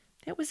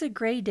 It was a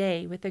gray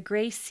day with a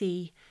gray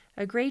sea,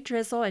 a gray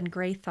drizzle and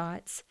gray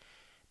thoughts,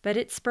 but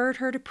it spurred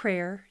her to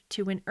prayer,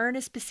 to an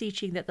earnest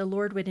beseeching that the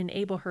Lord would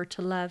enable her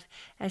to love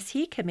as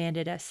He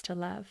commanded us to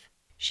love.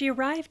 She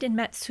arrived in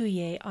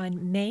Matsuye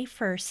on May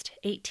 1st,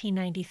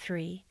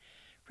 1893.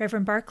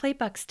 Reverend Barclay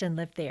Buxton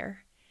lived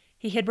there.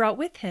 He had brought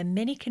with him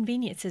many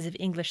conveniences of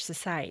English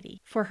society.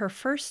 For her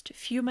first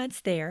few months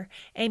there,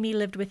 Amy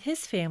lived with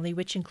his family,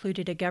 which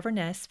included a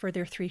governess for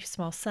their 3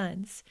 small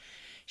sons.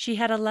 She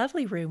had a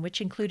lovely room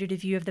which included a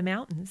view of the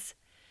mountains.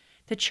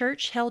 The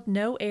church held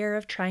no air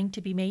of trying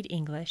to be made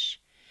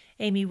English.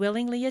 Amy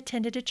willingly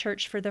attended a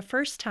church for the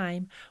first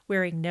time,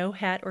 wearing no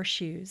hat or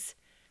shoes.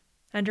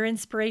 Under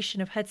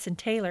inspiration of Hudson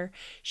Taylor,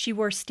 she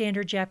wore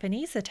standard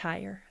Japanese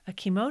attire, a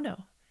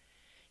kimono.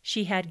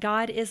 She had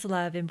 "God is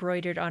Love"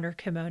 embroidered on her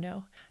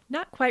kimono.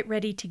 Not quite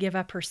ready to give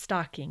up her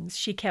stockings,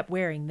 she kept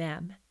wearing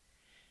them.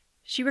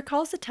 She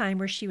recalls a time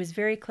where she was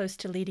very close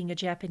to leading a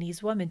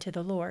Japanese woman to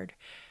the Lord.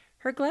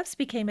 Her gloves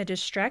became a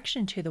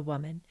distraction to the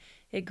woman.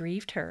 It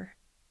grieved her.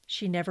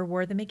 She never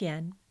wore them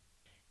again.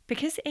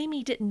 Because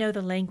Amy didn't know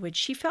the language,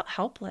 she felt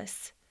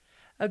helpless.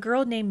 A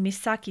girl named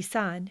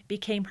Misaki-san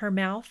became her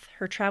mouth,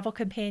 her travel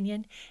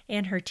companion,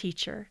 and her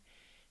teacher.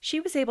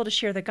 She was able to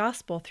share the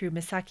gospel through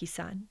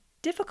Misaki-san.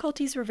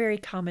 Difficulties were very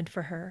common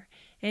for her,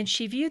 and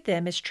she viewed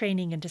them as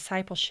training and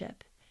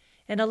discipleship.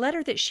 In a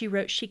letter that she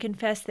wrote, she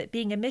confessed that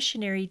being a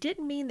missionary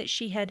didn't mean that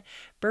she had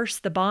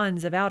burst the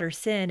bonds of outer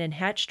sin and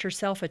hatched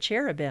herself a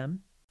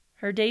cherubim.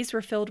 Her days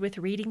were filled with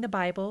reading the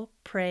Bible,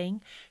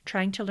 praying,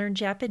 trying to learn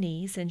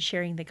Japanese, and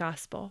sharing the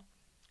gospel.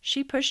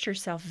 She pushed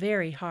herself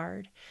very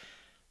hard.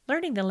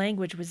 Learning the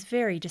language was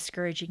very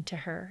discouraging to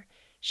her.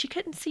 She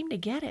couldn't seem to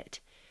get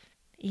it.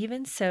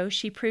 Even so,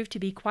 she proved to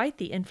be quite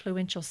the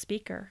influential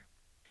speaker.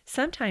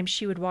 Sometimes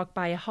she would walk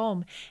by a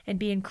home and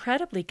be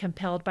incredibly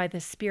compelled by the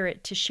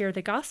Spirit to share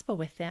the gospel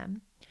with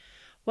them.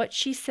 What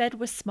she said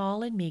was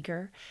small and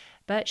meager,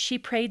 but she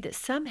prayed that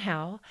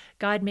somehow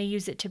God may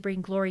use it to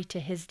bring glory to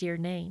His dear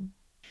name.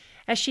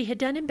 As she had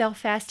done in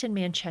Belfast and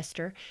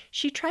Manchester,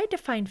 she tried to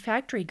find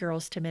factory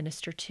girls to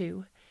minister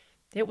to.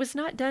 It was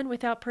not done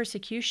without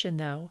persecution,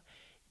 though.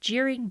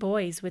 Jeering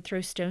boys would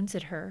throw stones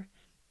at her.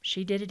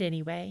 She did it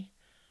anyway.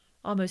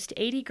 Almost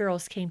 80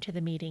 girls came to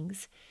the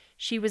meetings.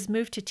 She was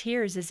moved to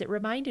tears as it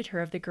reminded her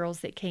of the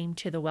girls that came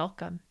to the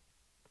welcome.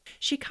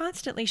 She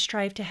constantly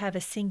strived to have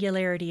a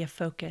singularity of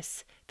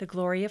focus, the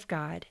glory of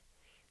God.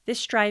 This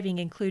striving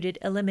included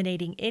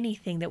eliminating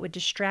anything that would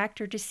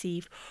distract or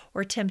deceive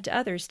or tempt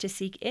others to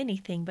seek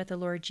anything but the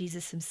Lord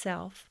Jesus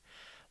himself.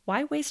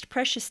 Why waste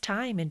precious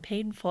time and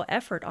painful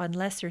effort on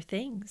lesser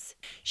things?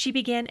 She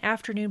began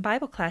afternoon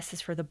Bible classes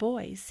for the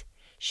boys.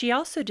 She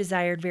also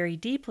desired very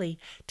deeply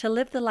to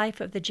live the life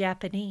of the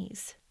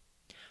Japanese.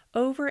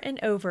 Over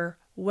and over,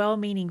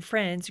 well-meaning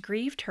friends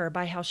grieved her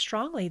by how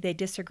strongly they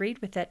disagreed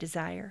with that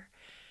desire.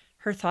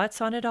 Her thoughts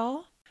on it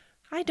all?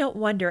 I don't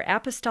wonder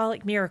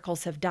apostolic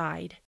miracles have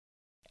died.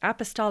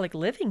 Apostolic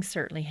living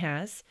certainly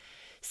has.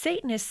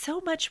 Satan is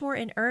so much more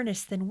in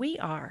earnest than we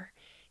are.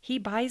 He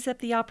buys up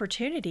the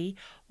opportunity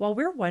while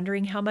we're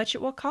wondering how much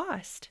it will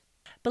cost.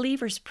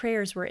 Believers'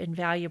 prayers were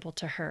invaluable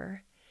to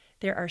her.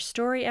 There are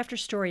story after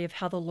story of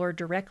how the Lord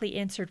directly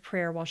answered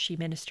prayer while she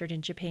ministered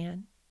in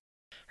Japan.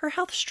 Her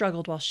health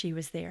struggled while she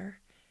was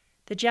there.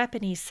 The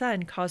Japanese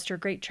sun caused her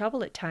great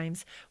trouble at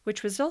times,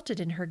 which resulted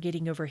in her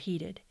getting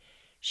overheated.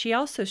 She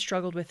also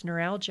struggled with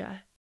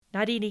neuralgia.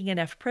 Not eating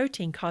enough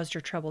protein caused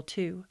her trouble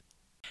too.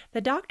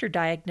 The doctor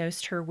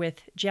diagnosed her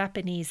with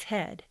Japanese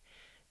head.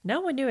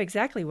 No one knew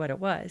exactly what it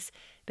was,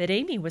 but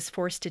Amy was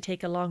forced to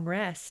take a long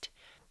rest.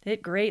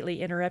 It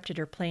greatly interrupted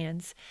her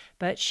plans,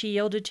 but she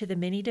yielded to the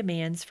many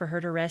demands for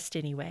her to rest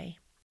anyway.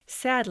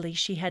 Sadly,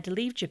 she had to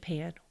leave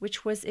Japan,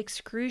 which was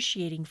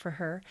excruciating for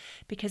her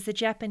because the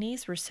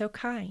Japanese were so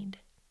kind.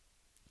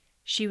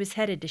 She was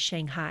headed to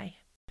Shanghai.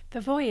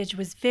 The voyage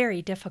was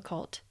very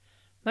difficult.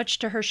 Much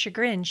to her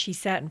chagrin, she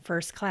sat in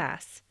first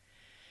class.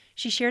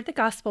 She shared the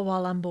gospel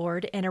while on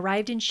board and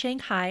arrived in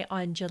Shanghai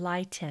on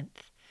July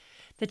 10th.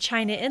 The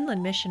China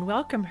Inland Mission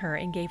welcomed her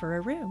and gave her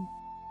a room.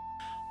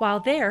 While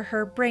there,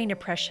 her brain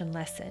oppression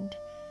lessened.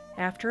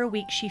 After a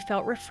week, she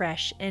felt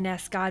refreshed and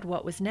asked God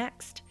what was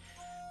next.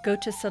 Go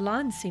to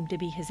Ceylon seemed to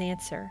be his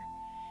answer.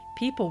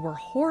 People were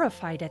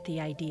horrified at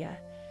the idea.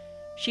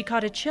 She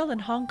caught a chill in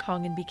Hong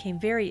Kong and became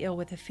very ill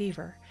with a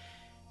fever.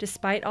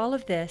 Despite all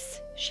of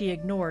this, she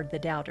ignored the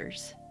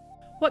doubters.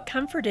 What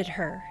comforted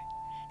her?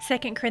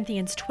 2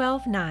 Corinthians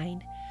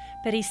 12:9.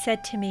 But he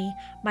said to me,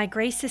 "My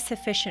grace is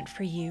sufficient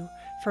for you,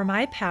 for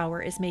my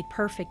power is made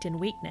perfect in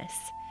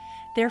weakness.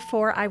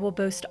 Therefore I will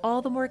boast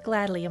all the more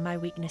gladly of my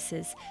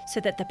weaknesses,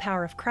 so that the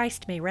power of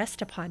Christ may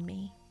rest upon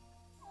me."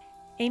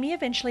 Amy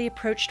eventually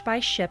approached by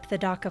ship the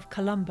dock of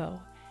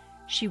Colombo.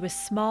 She was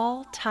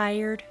small,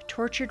 tired,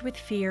 tortured with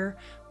fear,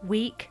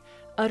 weak,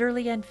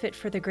 utterly unfit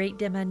for the great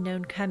dim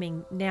unknown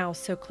coming now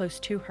so close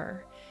to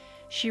her.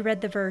 She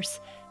read the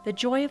verse, "The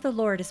joy of the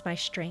Lord is my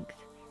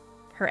strength."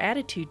 Her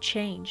attitude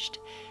changed.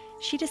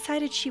 She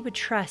decided she would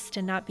trust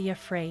and not be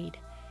afraid.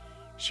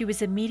 She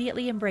was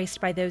immediately embraced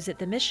by those at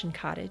the mission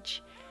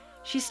cottage.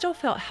 She still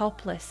felt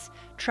helpless,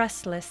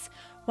 trustless,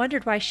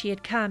 wondered why she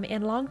had come,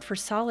 and longed for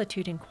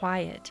solitude and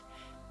quiet.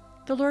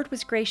 The Lord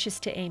was gracious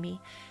to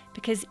Amy,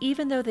 because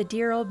even though the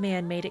dear old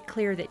man made it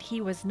clear that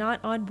he was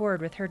not on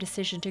board with her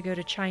decision to go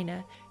to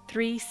China,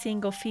 3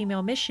 single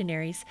female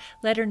missionaries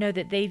let her know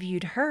that they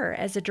viewed her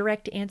as a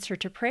direct answer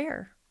to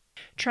prayer.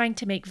 Trying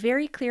to make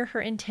very clear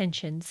her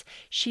intentions,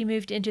 she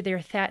moved into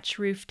their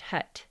thatch-roofed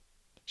hut.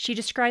 She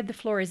described the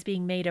floor as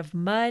being made of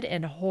mud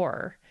and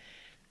horror.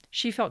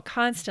 She felt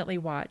constantly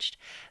watched,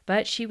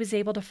 but she was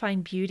able to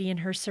find beauty in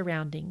her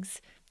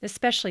surroundings,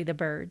 especially the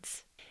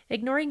birds.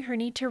 Ignoring her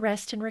need to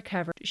rest and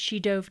recover, she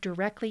dove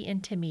directly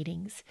into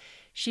meetings.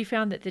 She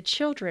found that the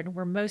children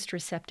were most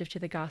receptive to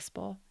the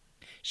gospel.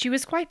 She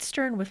was quite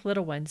stern with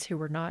little ones who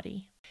were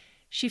naughty.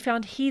 She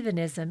found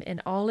heathenism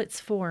in all its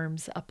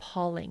forms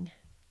appalling.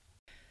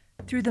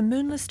 Through the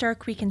moonless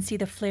dark we can see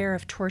the flare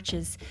of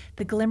torches,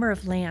 the glimmer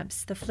of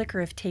lamps, the flicker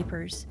of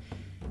tapers.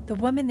 The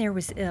woman there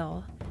was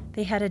ill.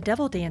 They had a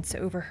devil dance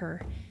over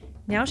her.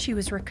 Now she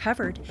was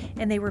recovered,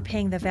 and they were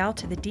paying the vow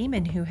to the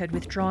demon who had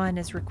withdrawn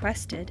as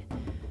requested.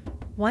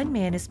 One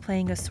man is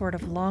playing a sort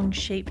of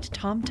long-shaped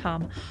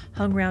tom-tom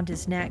hung round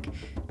his neck.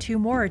 2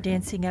 more are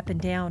dancing up and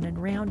down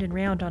and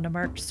round on a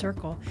marked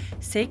circle,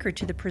 sacred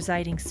to the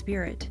presiding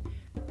spirit.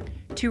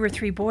 2 or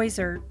 3 boys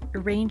are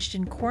arranged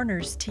in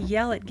corners to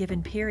yell at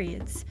given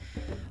periods.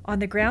 On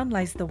the ground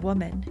lies the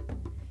woman.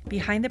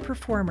 Behind the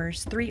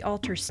performers, 3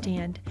 altars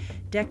stand,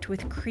 decked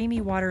with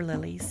creamy water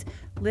lilies,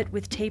 lit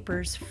with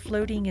tapers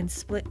floating in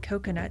split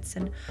coconuts,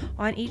 and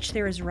on each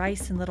there is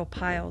rice in little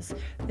piles,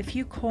 the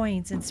few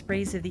coins and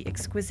sprays of the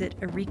exquisite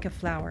areca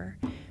flower.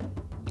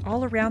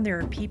 All around there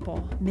are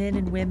people, men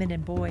and women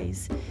and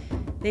boys.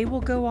 They will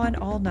go on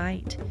all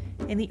night.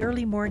 In the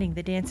early morning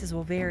the dances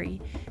will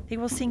vary. They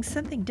will sing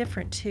something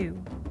different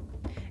too.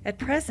 At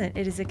present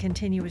it is a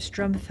continuous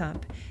drum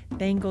thump,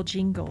 bangle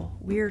jingle,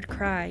 weird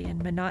cry,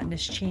 and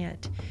monotonous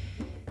chant.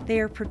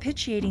 They are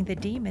propitiating the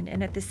demon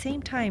and at the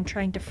same time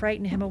trying to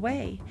frighten him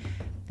away.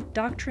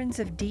 Doctrines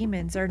of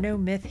demons are no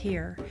myth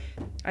here.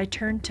 I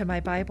turned to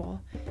my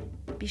Bible.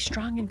 Be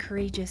strong and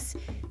courageous.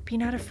 Be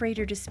not afraid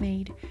or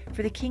dismayed,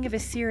 for the king of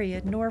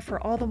Assyria, nor for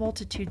all the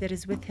multitude that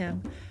is with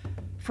him.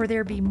 For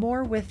there be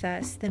more with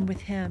us than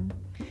with him.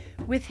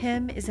 With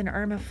him is an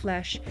arm of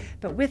flesh,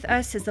 but with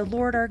us is the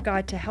Lord our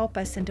God to help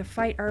us and to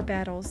fight our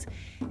battles.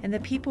 And the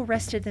people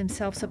rested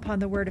themselves upon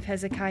the word of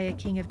Hezekiah,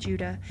 king of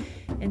Judah.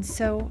 And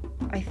so,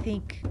 I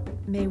think,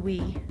 may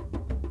we.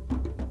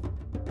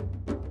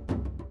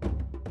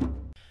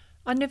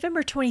 On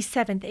November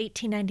 27th,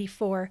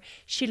 1894,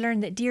 she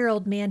learned that dear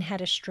old man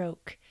had a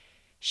stroke.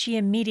 She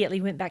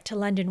immediately went back to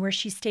London, where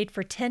she stayed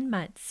for 10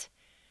 months.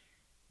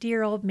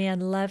 Dear old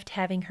man loved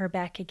having her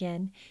back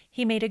again.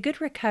 He made a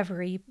good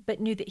recovery, but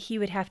knew that he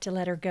would have to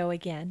let her go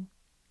again.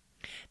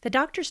 The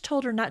doctors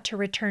told her not to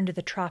return to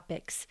the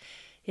tropics.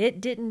 It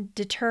didn't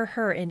deter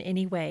her in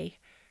any way.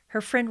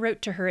 Her friend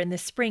wrote to her in the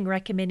spring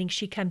recommending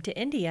she come to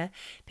India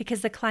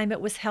because the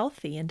climate was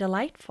healthy and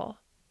delightful.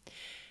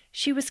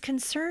 She was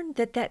concerned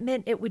that that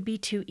meant it would be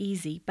too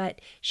easy,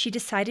 but she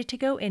decided to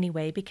go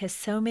anyway because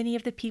so many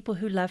of the people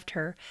who loved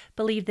her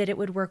believed that it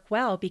would work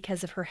well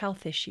because of her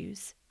health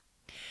issues.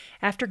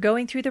 After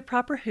going through the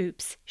proper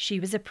hoops, she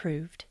was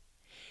approved.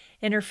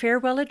 In her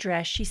farewell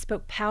address, she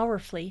spoke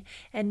powerfully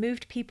and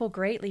moved people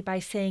greatly by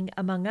saying,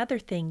 among other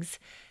things,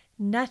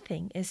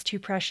 "Nothing is too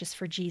precious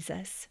for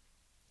Jesus."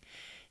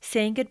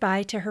 Saying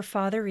goodbye to her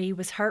Father E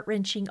was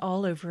heart-wrenching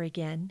all over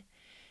again.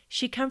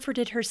 She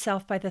comforted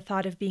herself by the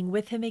thought of being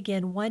with him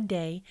again one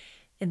day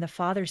in the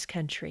Father's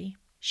country.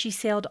 She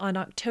sailed on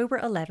October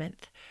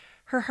 11th.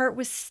 Her heart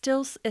was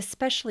still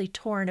especially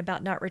torn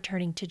about not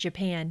returning to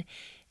Japan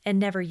and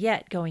never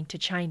yet going to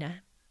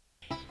China.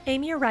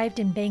 Amy arrived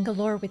in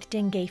Bangalore with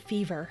dengue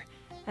fever,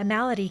 a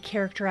malady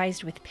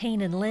characterized with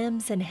pain in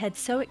limbs and head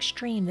so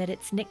extreme that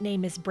its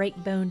nickname is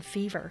break-bone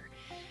fever.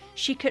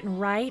 She couldn't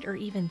write or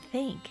even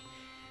think,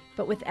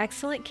 but with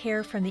excellent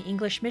care from the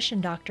English mission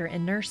doctor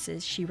and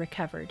nurses, she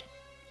recovered.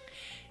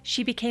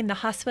 She became the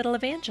hospital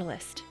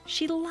evangelist.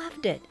 She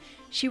loved it.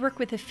 She worked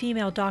with a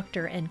female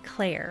doctor and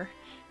Claire.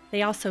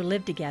 They also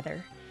lived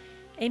together.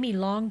 Amy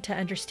longed to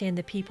understand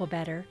the people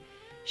better.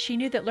 She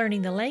knew that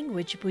learning the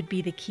language would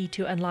be the key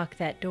to unlock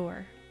that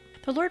door.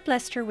 The Lord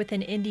blessed her with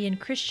an Indian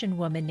Christian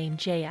woman named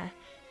Jaya,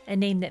 a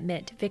name that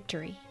meant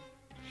victory.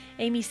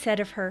 Amy said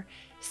of her,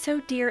 "So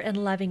dear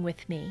and loving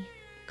with me,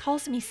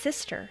 calls me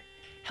sister,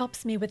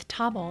 helps me with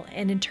Tamil,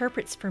 and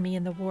interprets for me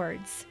in the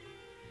wards."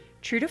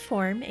 True to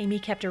form, Amy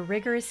kept a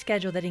rigorous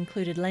schedule that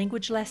included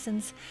language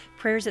lessons,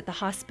 prayers at the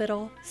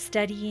hospital,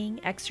 studying,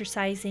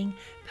 exercising,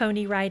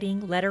 pony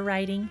riding, letter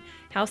writing,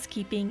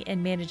 housekeeping,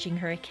 and managing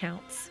her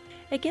accounts.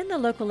 Again, the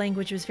local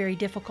language was very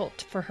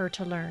difficult for her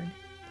to learn.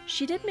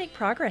 She did make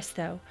progress,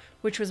 though,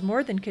 which was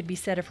more than could be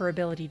said of her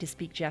ability to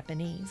speak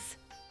Japanese.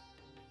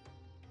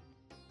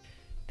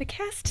 The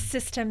caste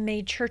system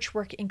made church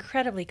work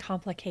incredibly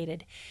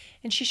complicated,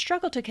 and she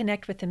struggled to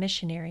connect with the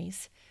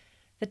missionaries.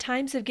 The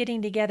times of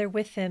getting together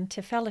with them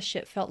to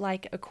fellowship felt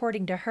like,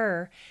 according to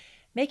her,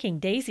 making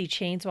daisy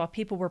chains while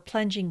people were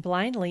plunging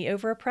blindly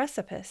over a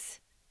precipice.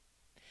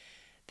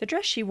 The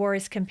dress she wore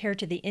as compared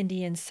to the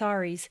Indian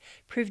saris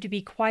proved to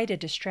be quite a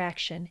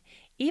distraction,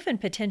 even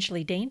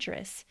potentially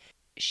dangerous.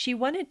 She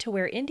wanted to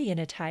wear Indian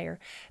attire,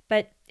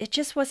 but it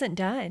just wasn't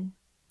done.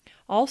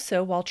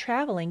 Also, while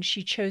traveling,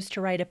 she chose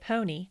to ride a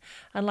pony,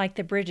 unlike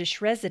the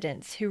British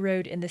residents who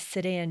rode in the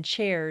sedan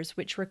chairs,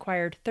 which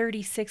required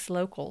 36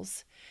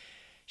 locals.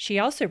 She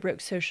also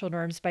broke social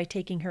norms by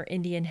taking her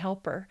Indian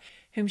helper,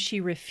 whom she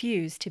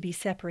refused to be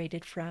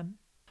separated from.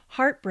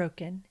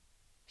 Heartbroken,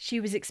 she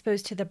was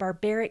exposed to the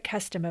barbaric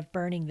custom of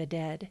burning the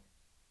dead.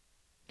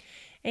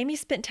 Amy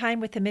spent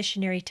time with a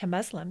missionary to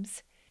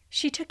Muslims.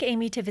 She took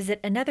Amy to visit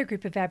another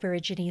group of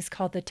Aborigines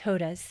called the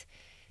Todas.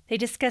 They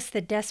discussed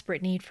the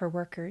desperate need for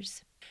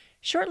workers.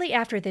 Shortly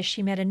after this,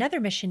 she met another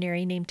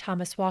missionary named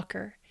Thomas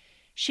Walker.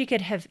 She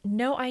could have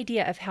no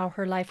idea of how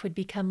her life would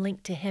become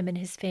linked to him and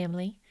his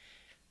family.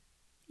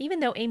 Even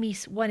though Amy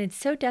wanted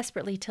so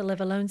desperately to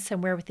live alone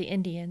somewhere with the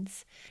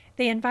Indians,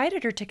 they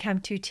invited her to come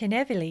to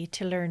Tinnevelly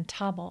to learn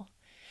Tamil.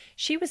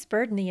 She was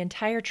burdened the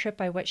entire trip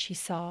by what she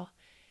saw.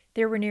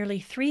 There were nearly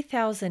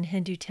 3,000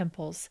 Hindu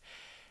temples,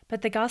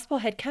 but the gospel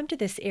had come to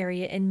this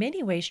area in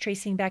many ways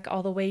tracing back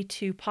all the way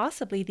to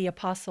possibly the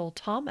Apostle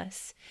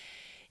Thomas.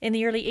 In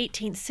the early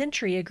 18th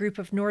century, a group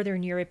of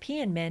Northern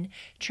European men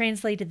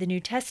translated the New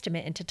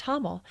Testament into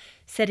Tamil,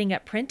 setting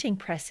up printing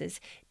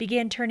presses,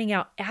 began turning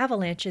out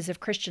avalanches of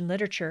Christian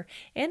literature,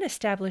 and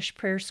established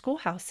prayer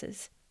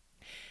schoolhouses.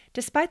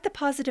 Despite the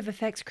positive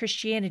effects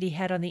Christianity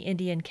had on the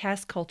Indian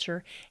caste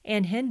culture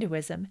and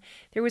Hinduism,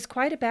 there was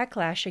quite a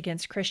backlash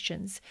against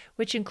Christians,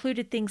 which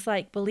included things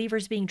like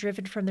believers being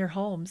driven from their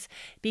homes,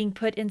 being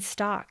put in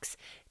stocks,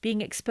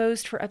 being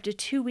exposed for up to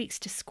 2 weeks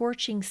to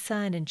scorching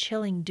sun and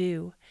chilling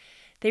dew.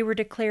 They were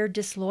declared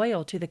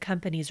disloyal to the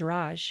company's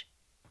Raj.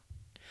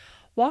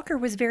 Walker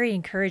was very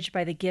encouraged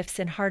by the gifts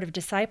and heart of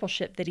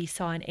discipleship that he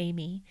saw in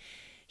Amy.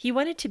 He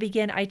wanted to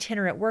begin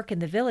itinerant work in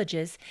the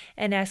villages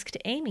and asked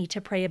Amy to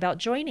pray about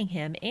joining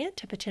him and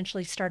to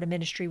potentially start a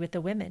ministry with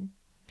the women.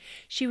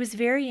 She was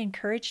very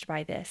encouraged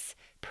by this,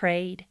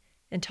 prayed,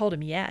 and told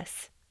him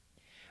yes.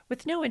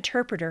 With no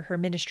interpreter, her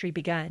ministry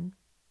begun.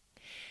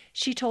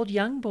 She told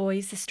young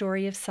boys the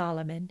story of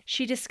Solomon.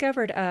 She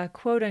discovered a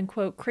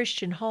quote-unquote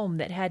Christian home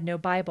that had no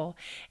Bible,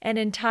 an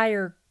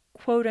entire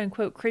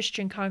quote-unquote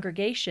Christian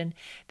congregation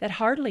that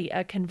hardly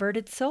a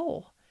converted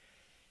soul.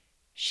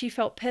 She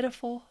felt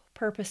pitiful,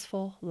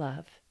 purposeful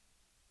love.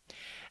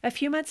 A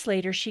few months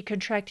later, she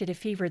contracted a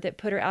fever that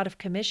put her out of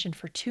commission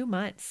for 2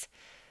 months.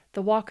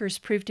 The Walkers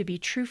proved to be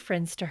true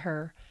friends to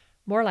her,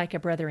 more like a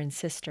brother and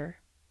sister.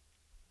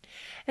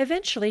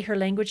 Eventually, her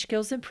language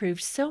skills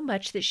improved so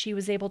much that she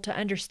was able to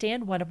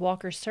understand one of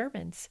Walker's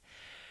sermons.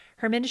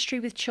 Her ministry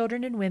with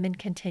children and women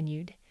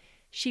continued.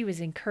 She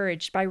was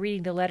encouraged by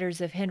reading the letters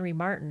of Henry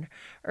Martyn,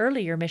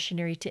 earlier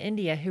missionary to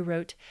India, who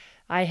wrote,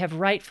 "I have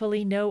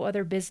rightfully no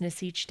other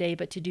business each day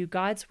but to do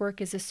God's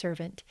work as a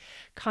servant,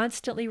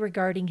 constantly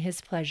regarding his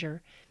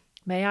pleasure.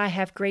 May I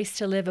have grace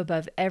to live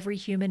above every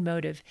human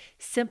motive,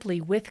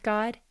 simply with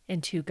God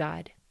and to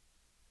God."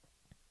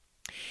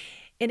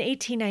 In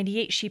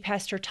 1898, she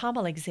passed her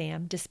Tamil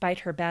exam despite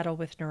her battle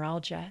with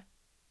neuralgia.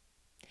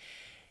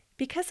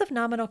 Because of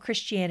nominal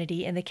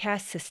Christianity and the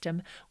caste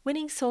system,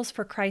 winning souls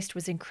for Christ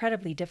was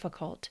incredibly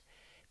difficult.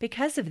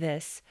 Because of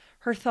this,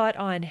 her thought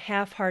on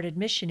half-hearted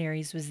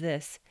missionaries was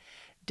this: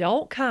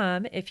 don't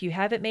come if you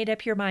haven't made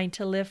up your mind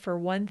to live for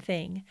one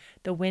thing,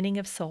 the winning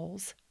of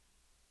souls.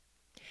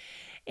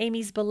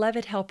 Amy's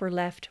beloved helper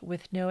left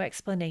with no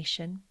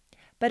explanation,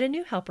 but a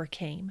new helper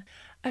came,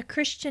 a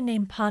Christian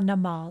named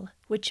Panamal,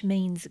 which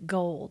means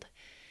gold.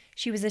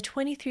 She was a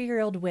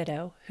 23-year-old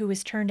widow who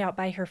was turned out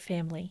by her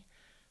family.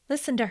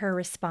 Listen to her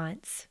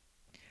response.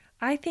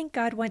 "I think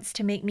God wants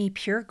to make me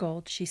pure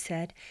gold," she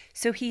said,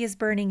 "so he is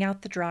burning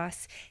out the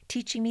dross,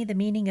 teaching me the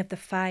meaning of the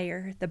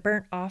fire, the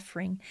burnt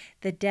offering,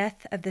 the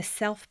death of the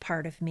self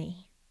part of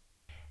me."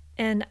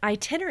 An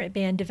itinerant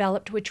band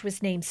developed which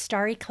was named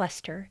Starry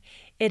Cluster.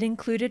 It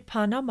included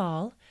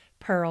Panamal,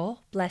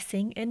 Pearl,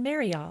 Blessing, and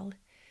Marial.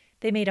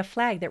 They made a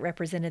flag that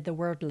represented the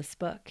wordless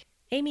book.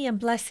 Amy and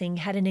Blessing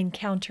had an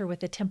encounter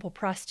with a temple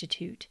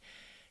prostitute.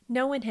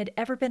 No one had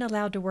ever been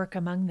allowed to work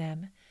among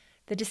them.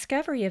 The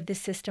discovery of this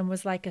system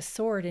was like a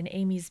sword in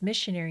Amy's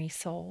missionary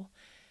soul.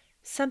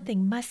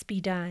 Something must be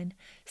done.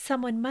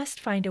 Someone must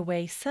find a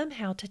way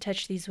somehow to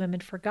touch these women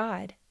for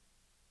God.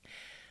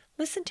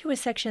 Listen to a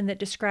section that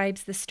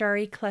describes the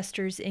Starry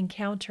Cluster's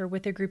encounter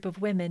with a group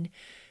of women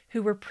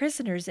who were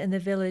prisoners in the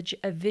village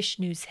of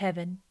Vishnu's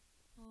heaven.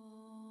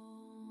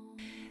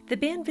 The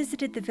band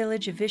visited the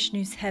village of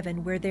Vishnu's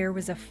heaven, where there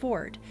was a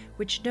fort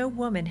which no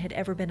woman had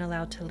ever been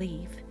allowed to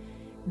leave.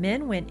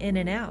 Men went in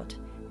and out,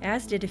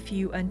 as did a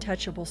few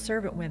untouchable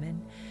servant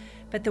women,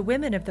 but the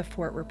women of the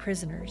fort were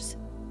prisoners.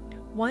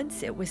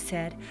 Once, it was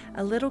said,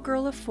 a little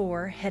girl of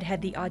 4 had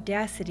had the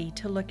audacity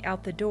to look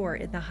out the door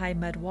in the high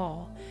mud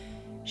wall.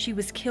 She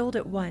was killed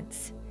at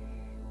once.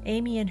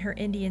 Amy and her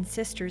Indian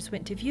sisters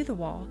went to view the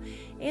wall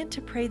and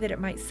to pray that it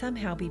might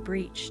somehow be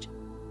breached.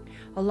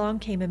 Along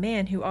came a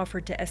man who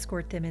offered to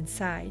escort them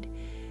inside.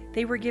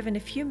 They were given a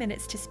few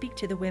minutes to speak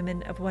to the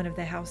women of one of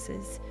the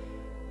houses.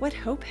 What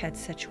hope had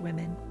such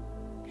women?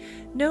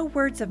 No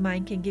words of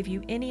mine can give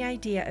you any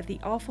idea of the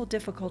awful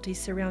difficulties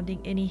surrounding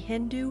any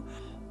Hindu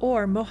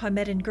or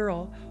Mohammedan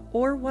girl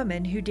or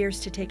woman who dares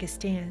to take a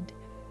stand.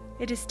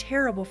 It is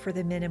terrible for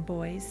the men and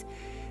boys,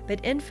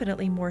 but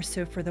infinitely more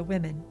so for the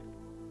women.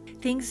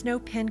 Things no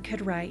pen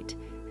could write,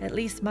 at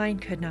least mine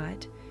could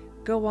not,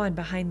 go on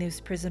behind those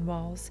prison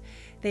walls.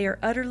 They are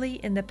utterly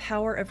in the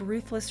power of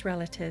ruthless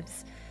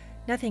relatives.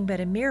 Nothing but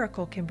a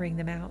miracle can bring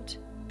them out.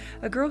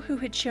 A girl who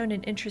had shown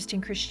an interest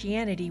in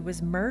Christianity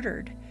was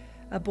murdered.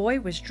 A boy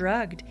was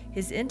drugged,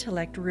 his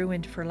intellect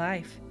ruined for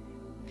life.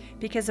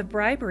 Because of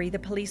bribery, the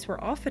police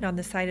were often on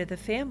the side of the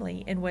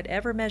family in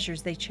whatever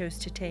measures they chose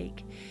to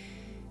take.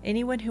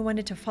 Anyone who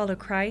wanted to follow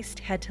Christ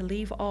had to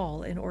leave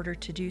all in order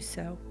to do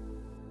so.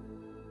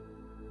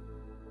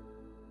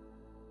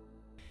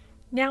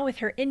 Now, with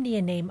her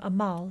Indian name,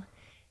 Amal,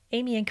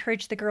 Amy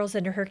encouraged the girls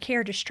under her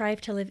care to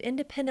strive to live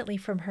independently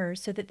from her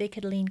so that they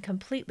could lean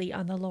completely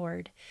on the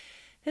Lord.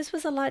 This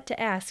was a lot to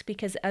ask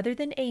because other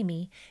than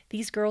Amy,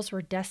 these girls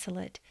were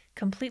desolate,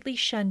 completely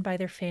shunned by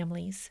their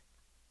families.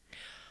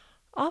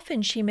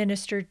 Often she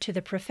ministered to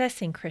the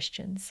professing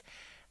Christians,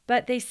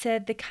 but they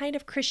said the kind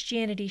of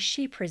Christianity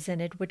she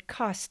presented would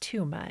cost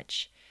too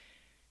much.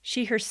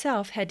 She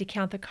herself had to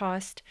count the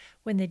cost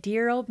when the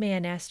dear old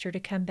man asked her to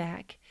come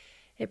back.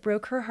 It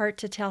broke her heart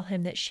to tell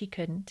him that she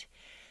couldn't.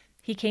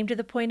 He came to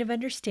the point of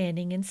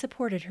understanding and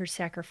supported her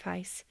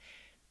sacrifice.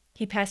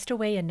 He passed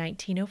away in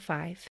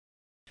 1905.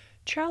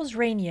 Charles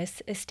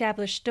Rainius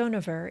established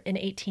Dohnavur in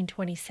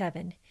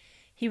 1827.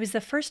 He was the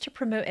first to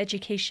promote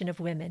education of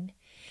women.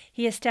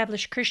 He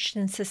established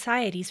Christian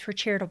societies for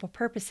charitable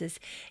purposes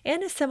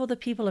and assembled the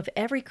people of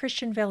every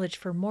Christian village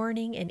for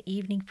morning and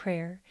evening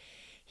prayer.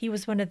 He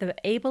was one of the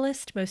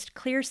ablest, most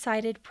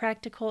clear-sighted,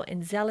 practical,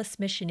 and zealous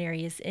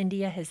missionaries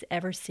India has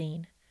ever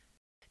seen.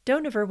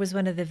 Dohnavur was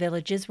one of the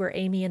villages where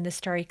Amy and the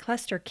Starry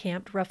Cluster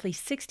camped roughly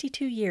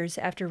 62 years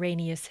after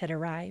Rainius had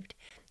arrived.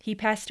 He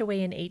passed away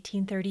in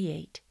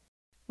 1838.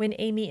 When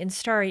Amy and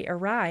Starry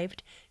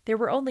arrived, there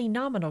were only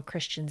nominal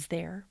Christians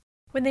there.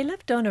 When they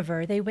left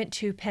Dohnavur, they went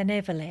to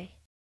Panevale.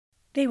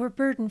 They were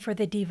burdened for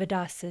the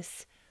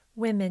Devadasis,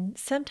 women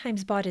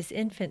sometimes bought as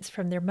infants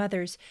from their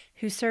mothers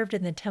who served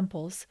in the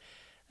temples.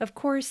 Of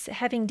course,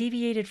 having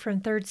deviated from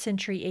 3rd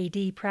century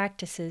AD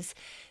practices,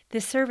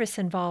 this service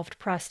involved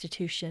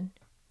prostitution.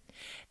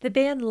 The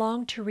band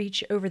longed to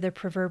reach over the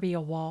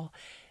proverbial wall,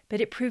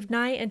 but it proved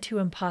nigh unto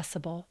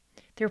impossible.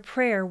 Their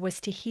prayer was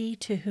to He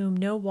to whom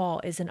no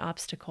wall is an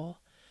obstacle.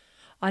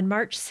 On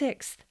March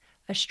 6th,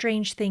 a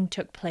strange thing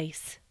took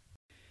place.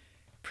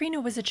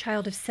 Prina was a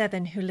child of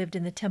 7 who lived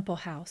in the temple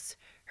house.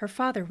 Her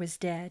father was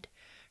dead.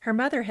 Her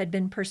mother had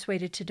been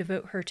persuaded to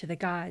devote her to the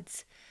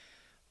gods.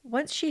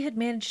 Once she had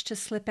managed to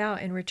slip out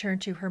and return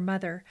to her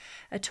mother,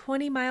 a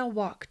 20-mile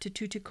walk to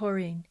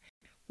Tuticorin,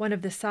 one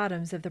of the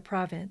Sodoms of the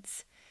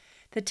province.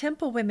 The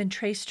temple women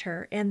traced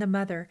her, and the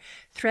mother,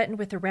 threatened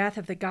with the wrath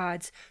of the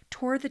gods,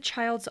 tore the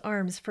child's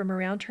arms from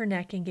around her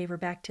neck and gave her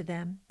back to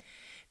them.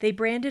 They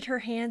branded her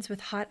hands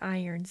with hot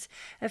irons,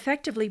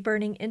 effectively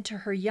burning into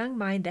her young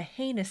mind the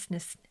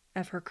heinousness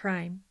of her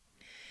crime.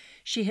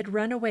 She had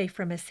run away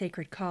from a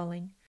sacred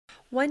calling.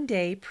 One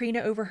day,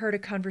 Prina overheard a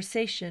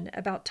conversation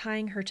about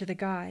tying her to the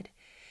god.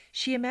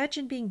 She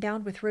imagined being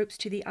bound with ropes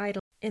to the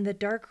idol in the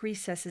dark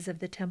recesses of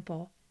the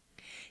temple.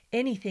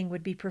 Anything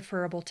would be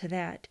preferable to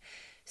that,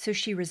 so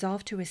she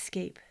resolved to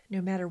escape,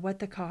 no matter what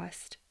the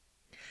cost.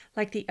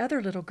 Like the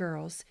other little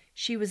girls,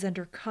 she was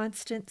under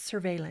constant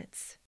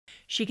surveillance.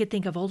 She could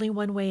think of only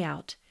one way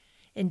out.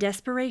 In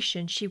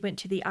desperation, she went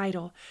to the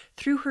idol,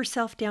 threw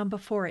herself down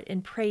before it,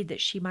 and prayed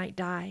that she might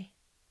die.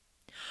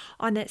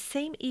 On that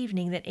same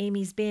evening that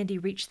Amy's bandy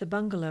reached the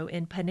bungalow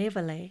in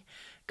Panevale,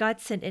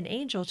 God sent an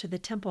angel to the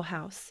temple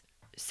house.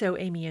 So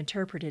Amy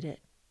interpreted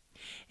it.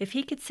 If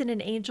he could send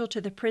an angel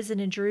to the prison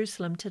in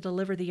Jerusalem to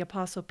deliver the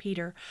Apostle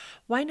Peter,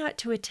 why not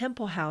to a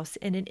temple house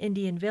in an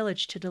Indian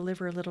village to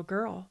deliver a little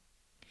girl?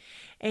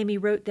 Amy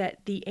wrote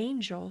that the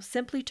angel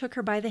simply took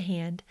her by the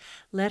hand,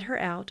 led her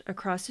out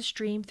across a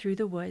stream through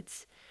the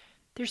woods.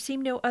 There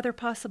seemed no other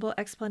possible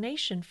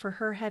explanation for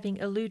her having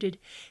eluded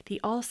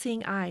the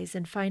all-seeing eyes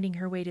and finding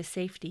her way to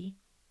safety.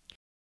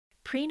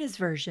 Prina's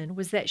version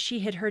was that she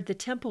had heard the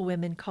temple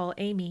women call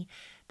Amy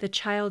the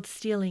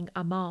child-stealing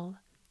Amal,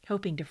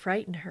 hoping to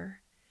frighten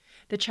her.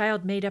 The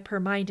child made up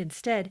her mind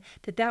instead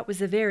that that was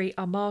the very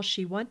Amal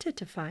she wanted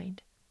to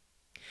find.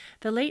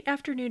 The late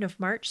afternoon of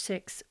March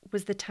 6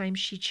 was the time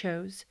she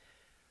chose.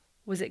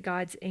 Was it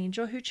God's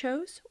angel who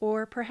chose,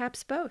 or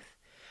perhaps both?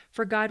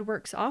 For God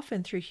works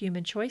often through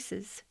human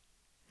choices.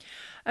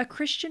 A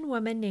Christian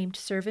woman named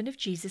Servant of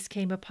Jesus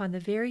came upon the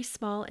very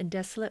small and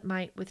desolate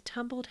mite with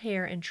tumbled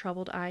hair and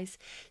troubled eyes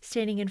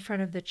standing in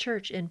front of the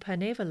church in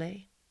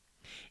Panevale.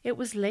 It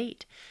was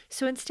late,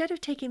 so instead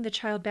of taking the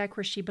child back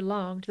where she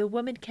belonged, the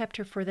woman kept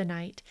her for the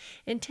night,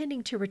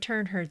 intending to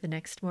return her the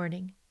next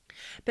morning.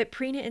 But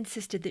Prina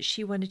insisted that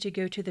she wanted to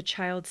go to the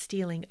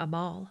child-stealing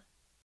Amal.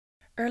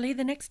 Early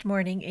the next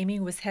morning, Amy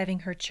was having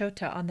her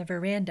chota on the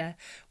veranda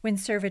when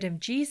Servant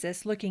of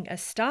Jesus, looking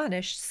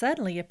astonished,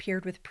 suddenly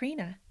appeared with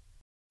Prina.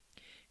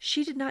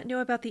 She did not know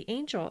about the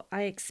angel,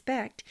 I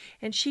expect,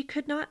 and she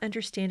could not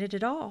understand it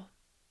at all.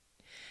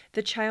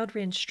 The child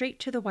ran straight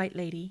to the white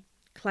lady,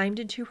 climbed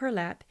into her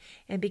lap,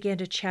 and began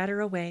to chatter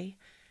away.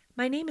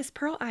 "My name is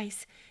Pearl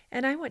Ice,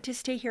 and I want to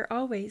stay here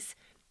always.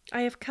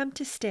 I have come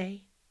to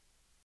stay."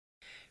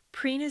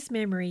 Prina's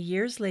memory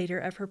years later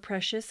of her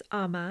precious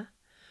Amma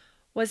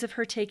was of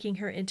her taking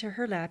her into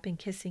her lap and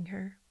kissing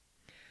her.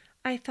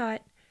 "I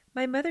thought,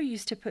 my mother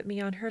used to put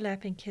me on her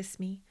lap and kiss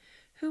me.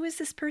 Who is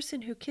this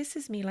person who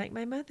kisses me like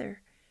my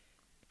mother?"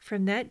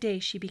 From that day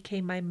she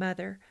became my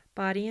mother,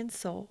 body and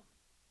soul.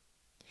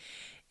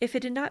 If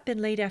it had not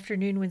been late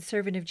afternoon when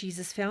Servant of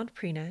Jesus found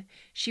Prina,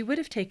 she would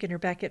have taken her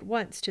back at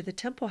once to the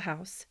temple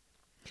house.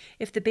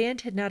 If the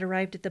band had not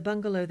arrived at the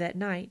bungalow that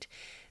night,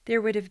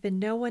 there would have been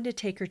no one to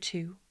take her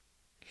to.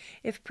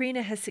 If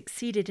Prina had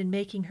succeeded in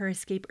making her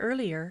escape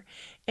earlier,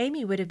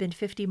 Amy would have been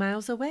 50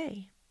 miles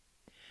away.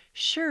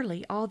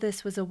 Surely all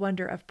this was a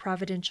wonder of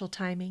providential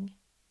timing.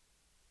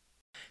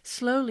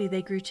 Slowly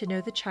they grew to know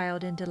the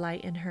child and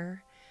delight in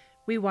her.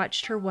 We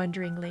watched her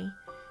wonderingly.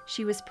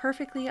 She was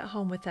perfectly at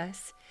home with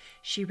us.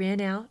 She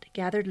ran out,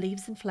 gathered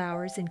leaves and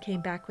flowers, and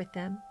came back with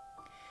them.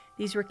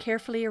 These were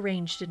carefully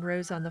arranged in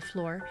rows on the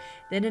floor,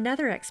 then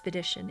another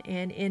expedition,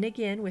 and in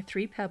again with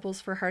 3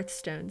 pebbles for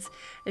hearthstones,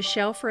 a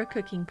shell for a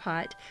cooking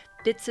pot,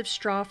 bits of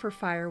straw for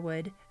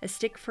firewood, a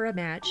stick for a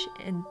match,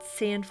 and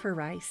sand for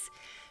rice.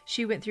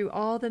 She went through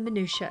all the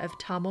minutiae of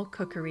Tamil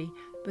cookery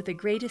with the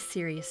greatest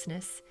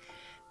seriousness.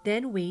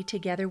 Then we,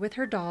 together with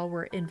her doll,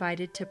 were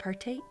invited to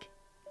partake.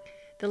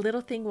 The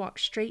little thing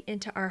walked straight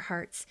into our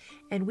hearts,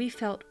 and we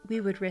felt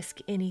we would risk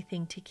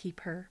anything to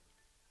keep her.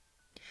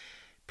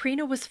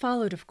 Prina was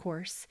followed, of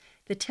course.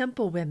 The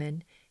temple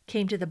women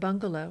came to the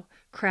bungalow.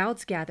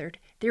 Crowds gathered.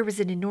 There was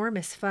an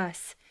enormous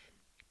fuss.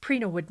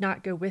 Prina would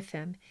not go with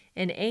them,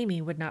 and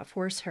Amy would not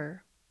force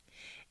her.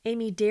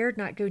 Amy dared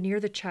not go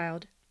near the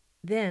child,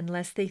 then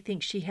lest they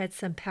think she had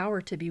some power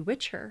to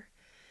bewitch her.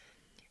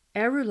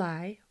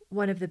 Erulai,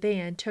 one of the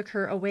band, took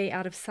her away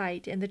out of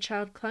sight, and the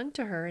child clung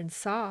to her and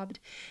sobbed,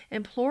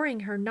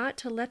 imploring her not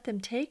to let them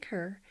take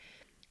her.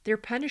 Their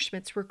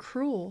punishments were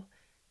cruel.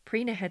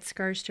 Prina had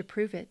scars to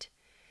prove it.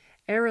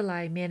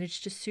 Aralai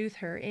managed to soothe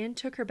her and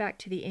took her back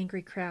to the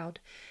angry crowd.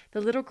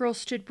 The little girl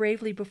stood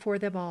bravely before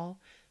them all.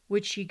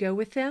 Would she go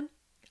with them?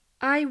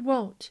 "I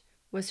won't,"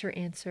 was her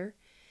answer.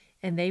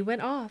 And they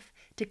went off,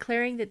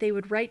 declaring that they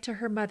would write to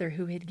her mother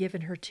who had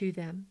given her to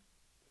them.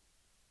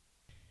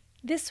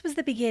 This was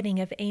the beginning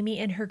of Amy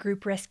and her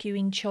group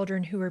rescuing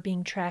children who were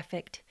being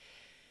trafficked.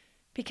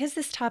 Because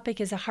this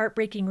topic is a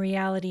heartbreaking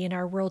reality in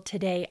our world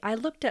today, I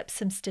looked up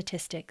some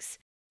statistics.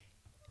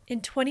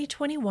 In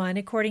 2021,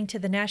 according to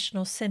the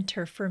National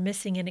Center for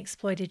Missing and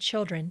Exploited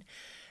Children,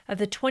 of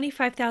the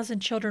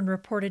 25,000 children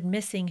reported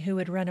missing who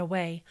had run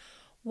away,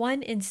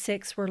 1 in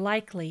 6 were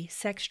likely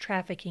sex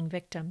trafficking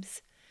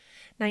victims.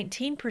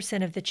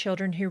 19% of the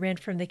children who ran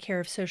from the care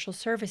of social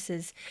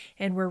services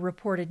and were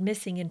reported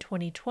missing in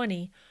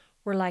 2020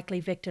 were likely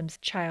victims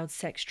of child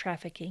sex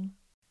trafficking.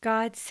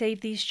 God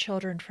save these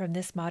children from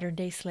this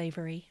modern-day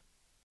slavery.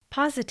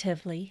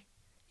 Positively,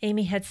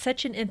 Amy had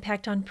such an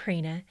impact on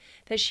Prina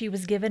that she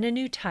was given a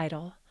new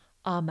title,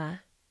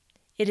 Amma.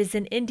 It is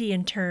an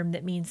Indian term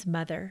that means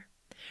mother.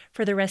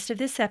 For the rest of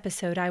this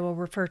episode, I will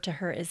refer to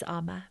her as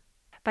Amma.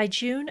 By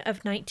June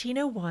of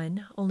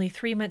 1901, only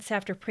 3 months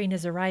after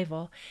Prina's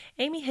arrival,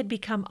 Amy had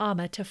become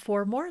Amma to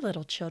 4 more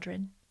little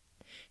children.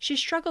 She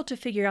struggled to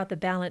figure out the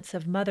balance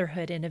of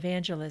motherhood and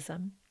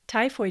evangelism.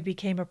 Typhoid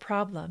became a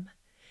problem.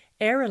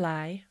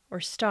 Aralai, or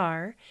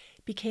Star,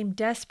 became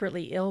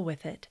desperately ill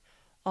with it.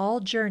 All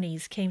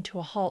journeys came to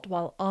a halt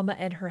while Amma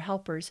and her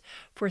helpers,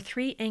 for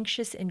 3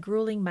 anxious and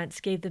grueling months,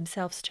 gave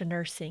themselves to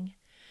nursing.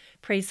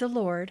 Praise the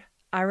Lord,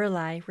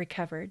 Aralai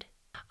recovered.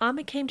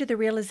 Amma came to the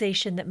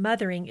realization that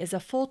mothering is a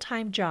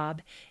full-time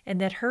job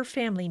and that her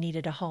family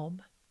needed a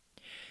home.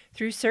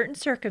 Through certain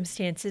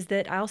circumstances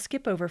that I'll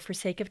skip over for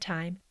sake of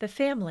time, the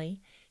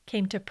family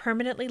came to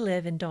permanently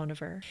live in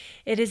Dohnavur.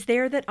 It is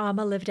there that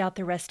Amma lived out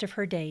the rest of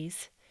her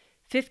days,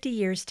 50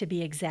 years to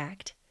be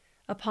exact.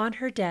 Upon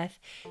her death,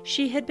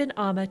 she had been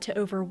Amma to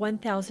over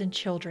 1,000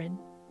 children.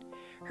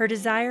 Her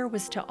desire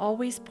was to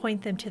always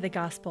point them to the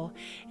gospel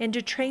and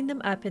to train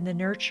them up in the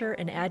nurture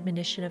and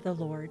admonition of the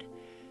Lord.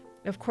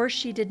 Of course,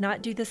 she did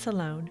not do this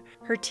alone.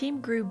 Her team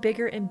grew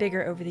bigger and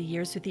bigger over the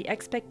years with the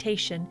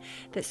expectation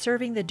that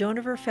serving the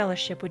Dohnavur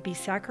Fellowship would be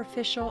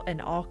sacrificial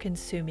and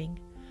all-consuming.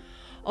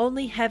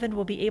 Only heaven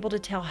will be able to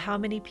tell how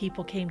many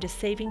people came to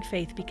saving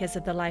faith because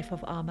of the life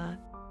of Amma.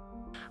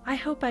 I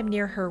hope I'm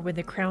near her when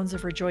the crowns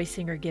of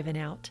rejoicing are given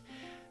out.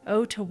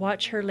 Oh, to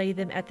watch her lay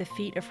them at the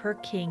feet of her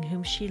King,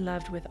 whom she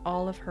loved with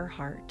all of her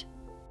heart.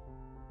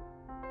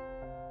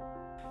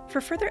 For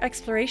further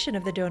exploration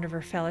of the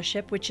Dohnavur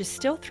Fellowship, which is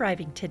still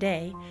thriving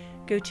today,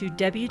 go to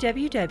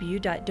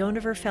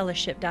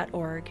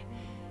www.dohnavurfellowship.org.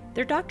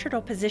 Their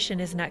doctrinal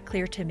position is not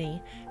clear to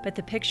me, but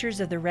the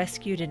pictures of the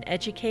rescued and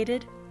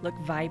educated look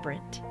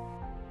vibrant.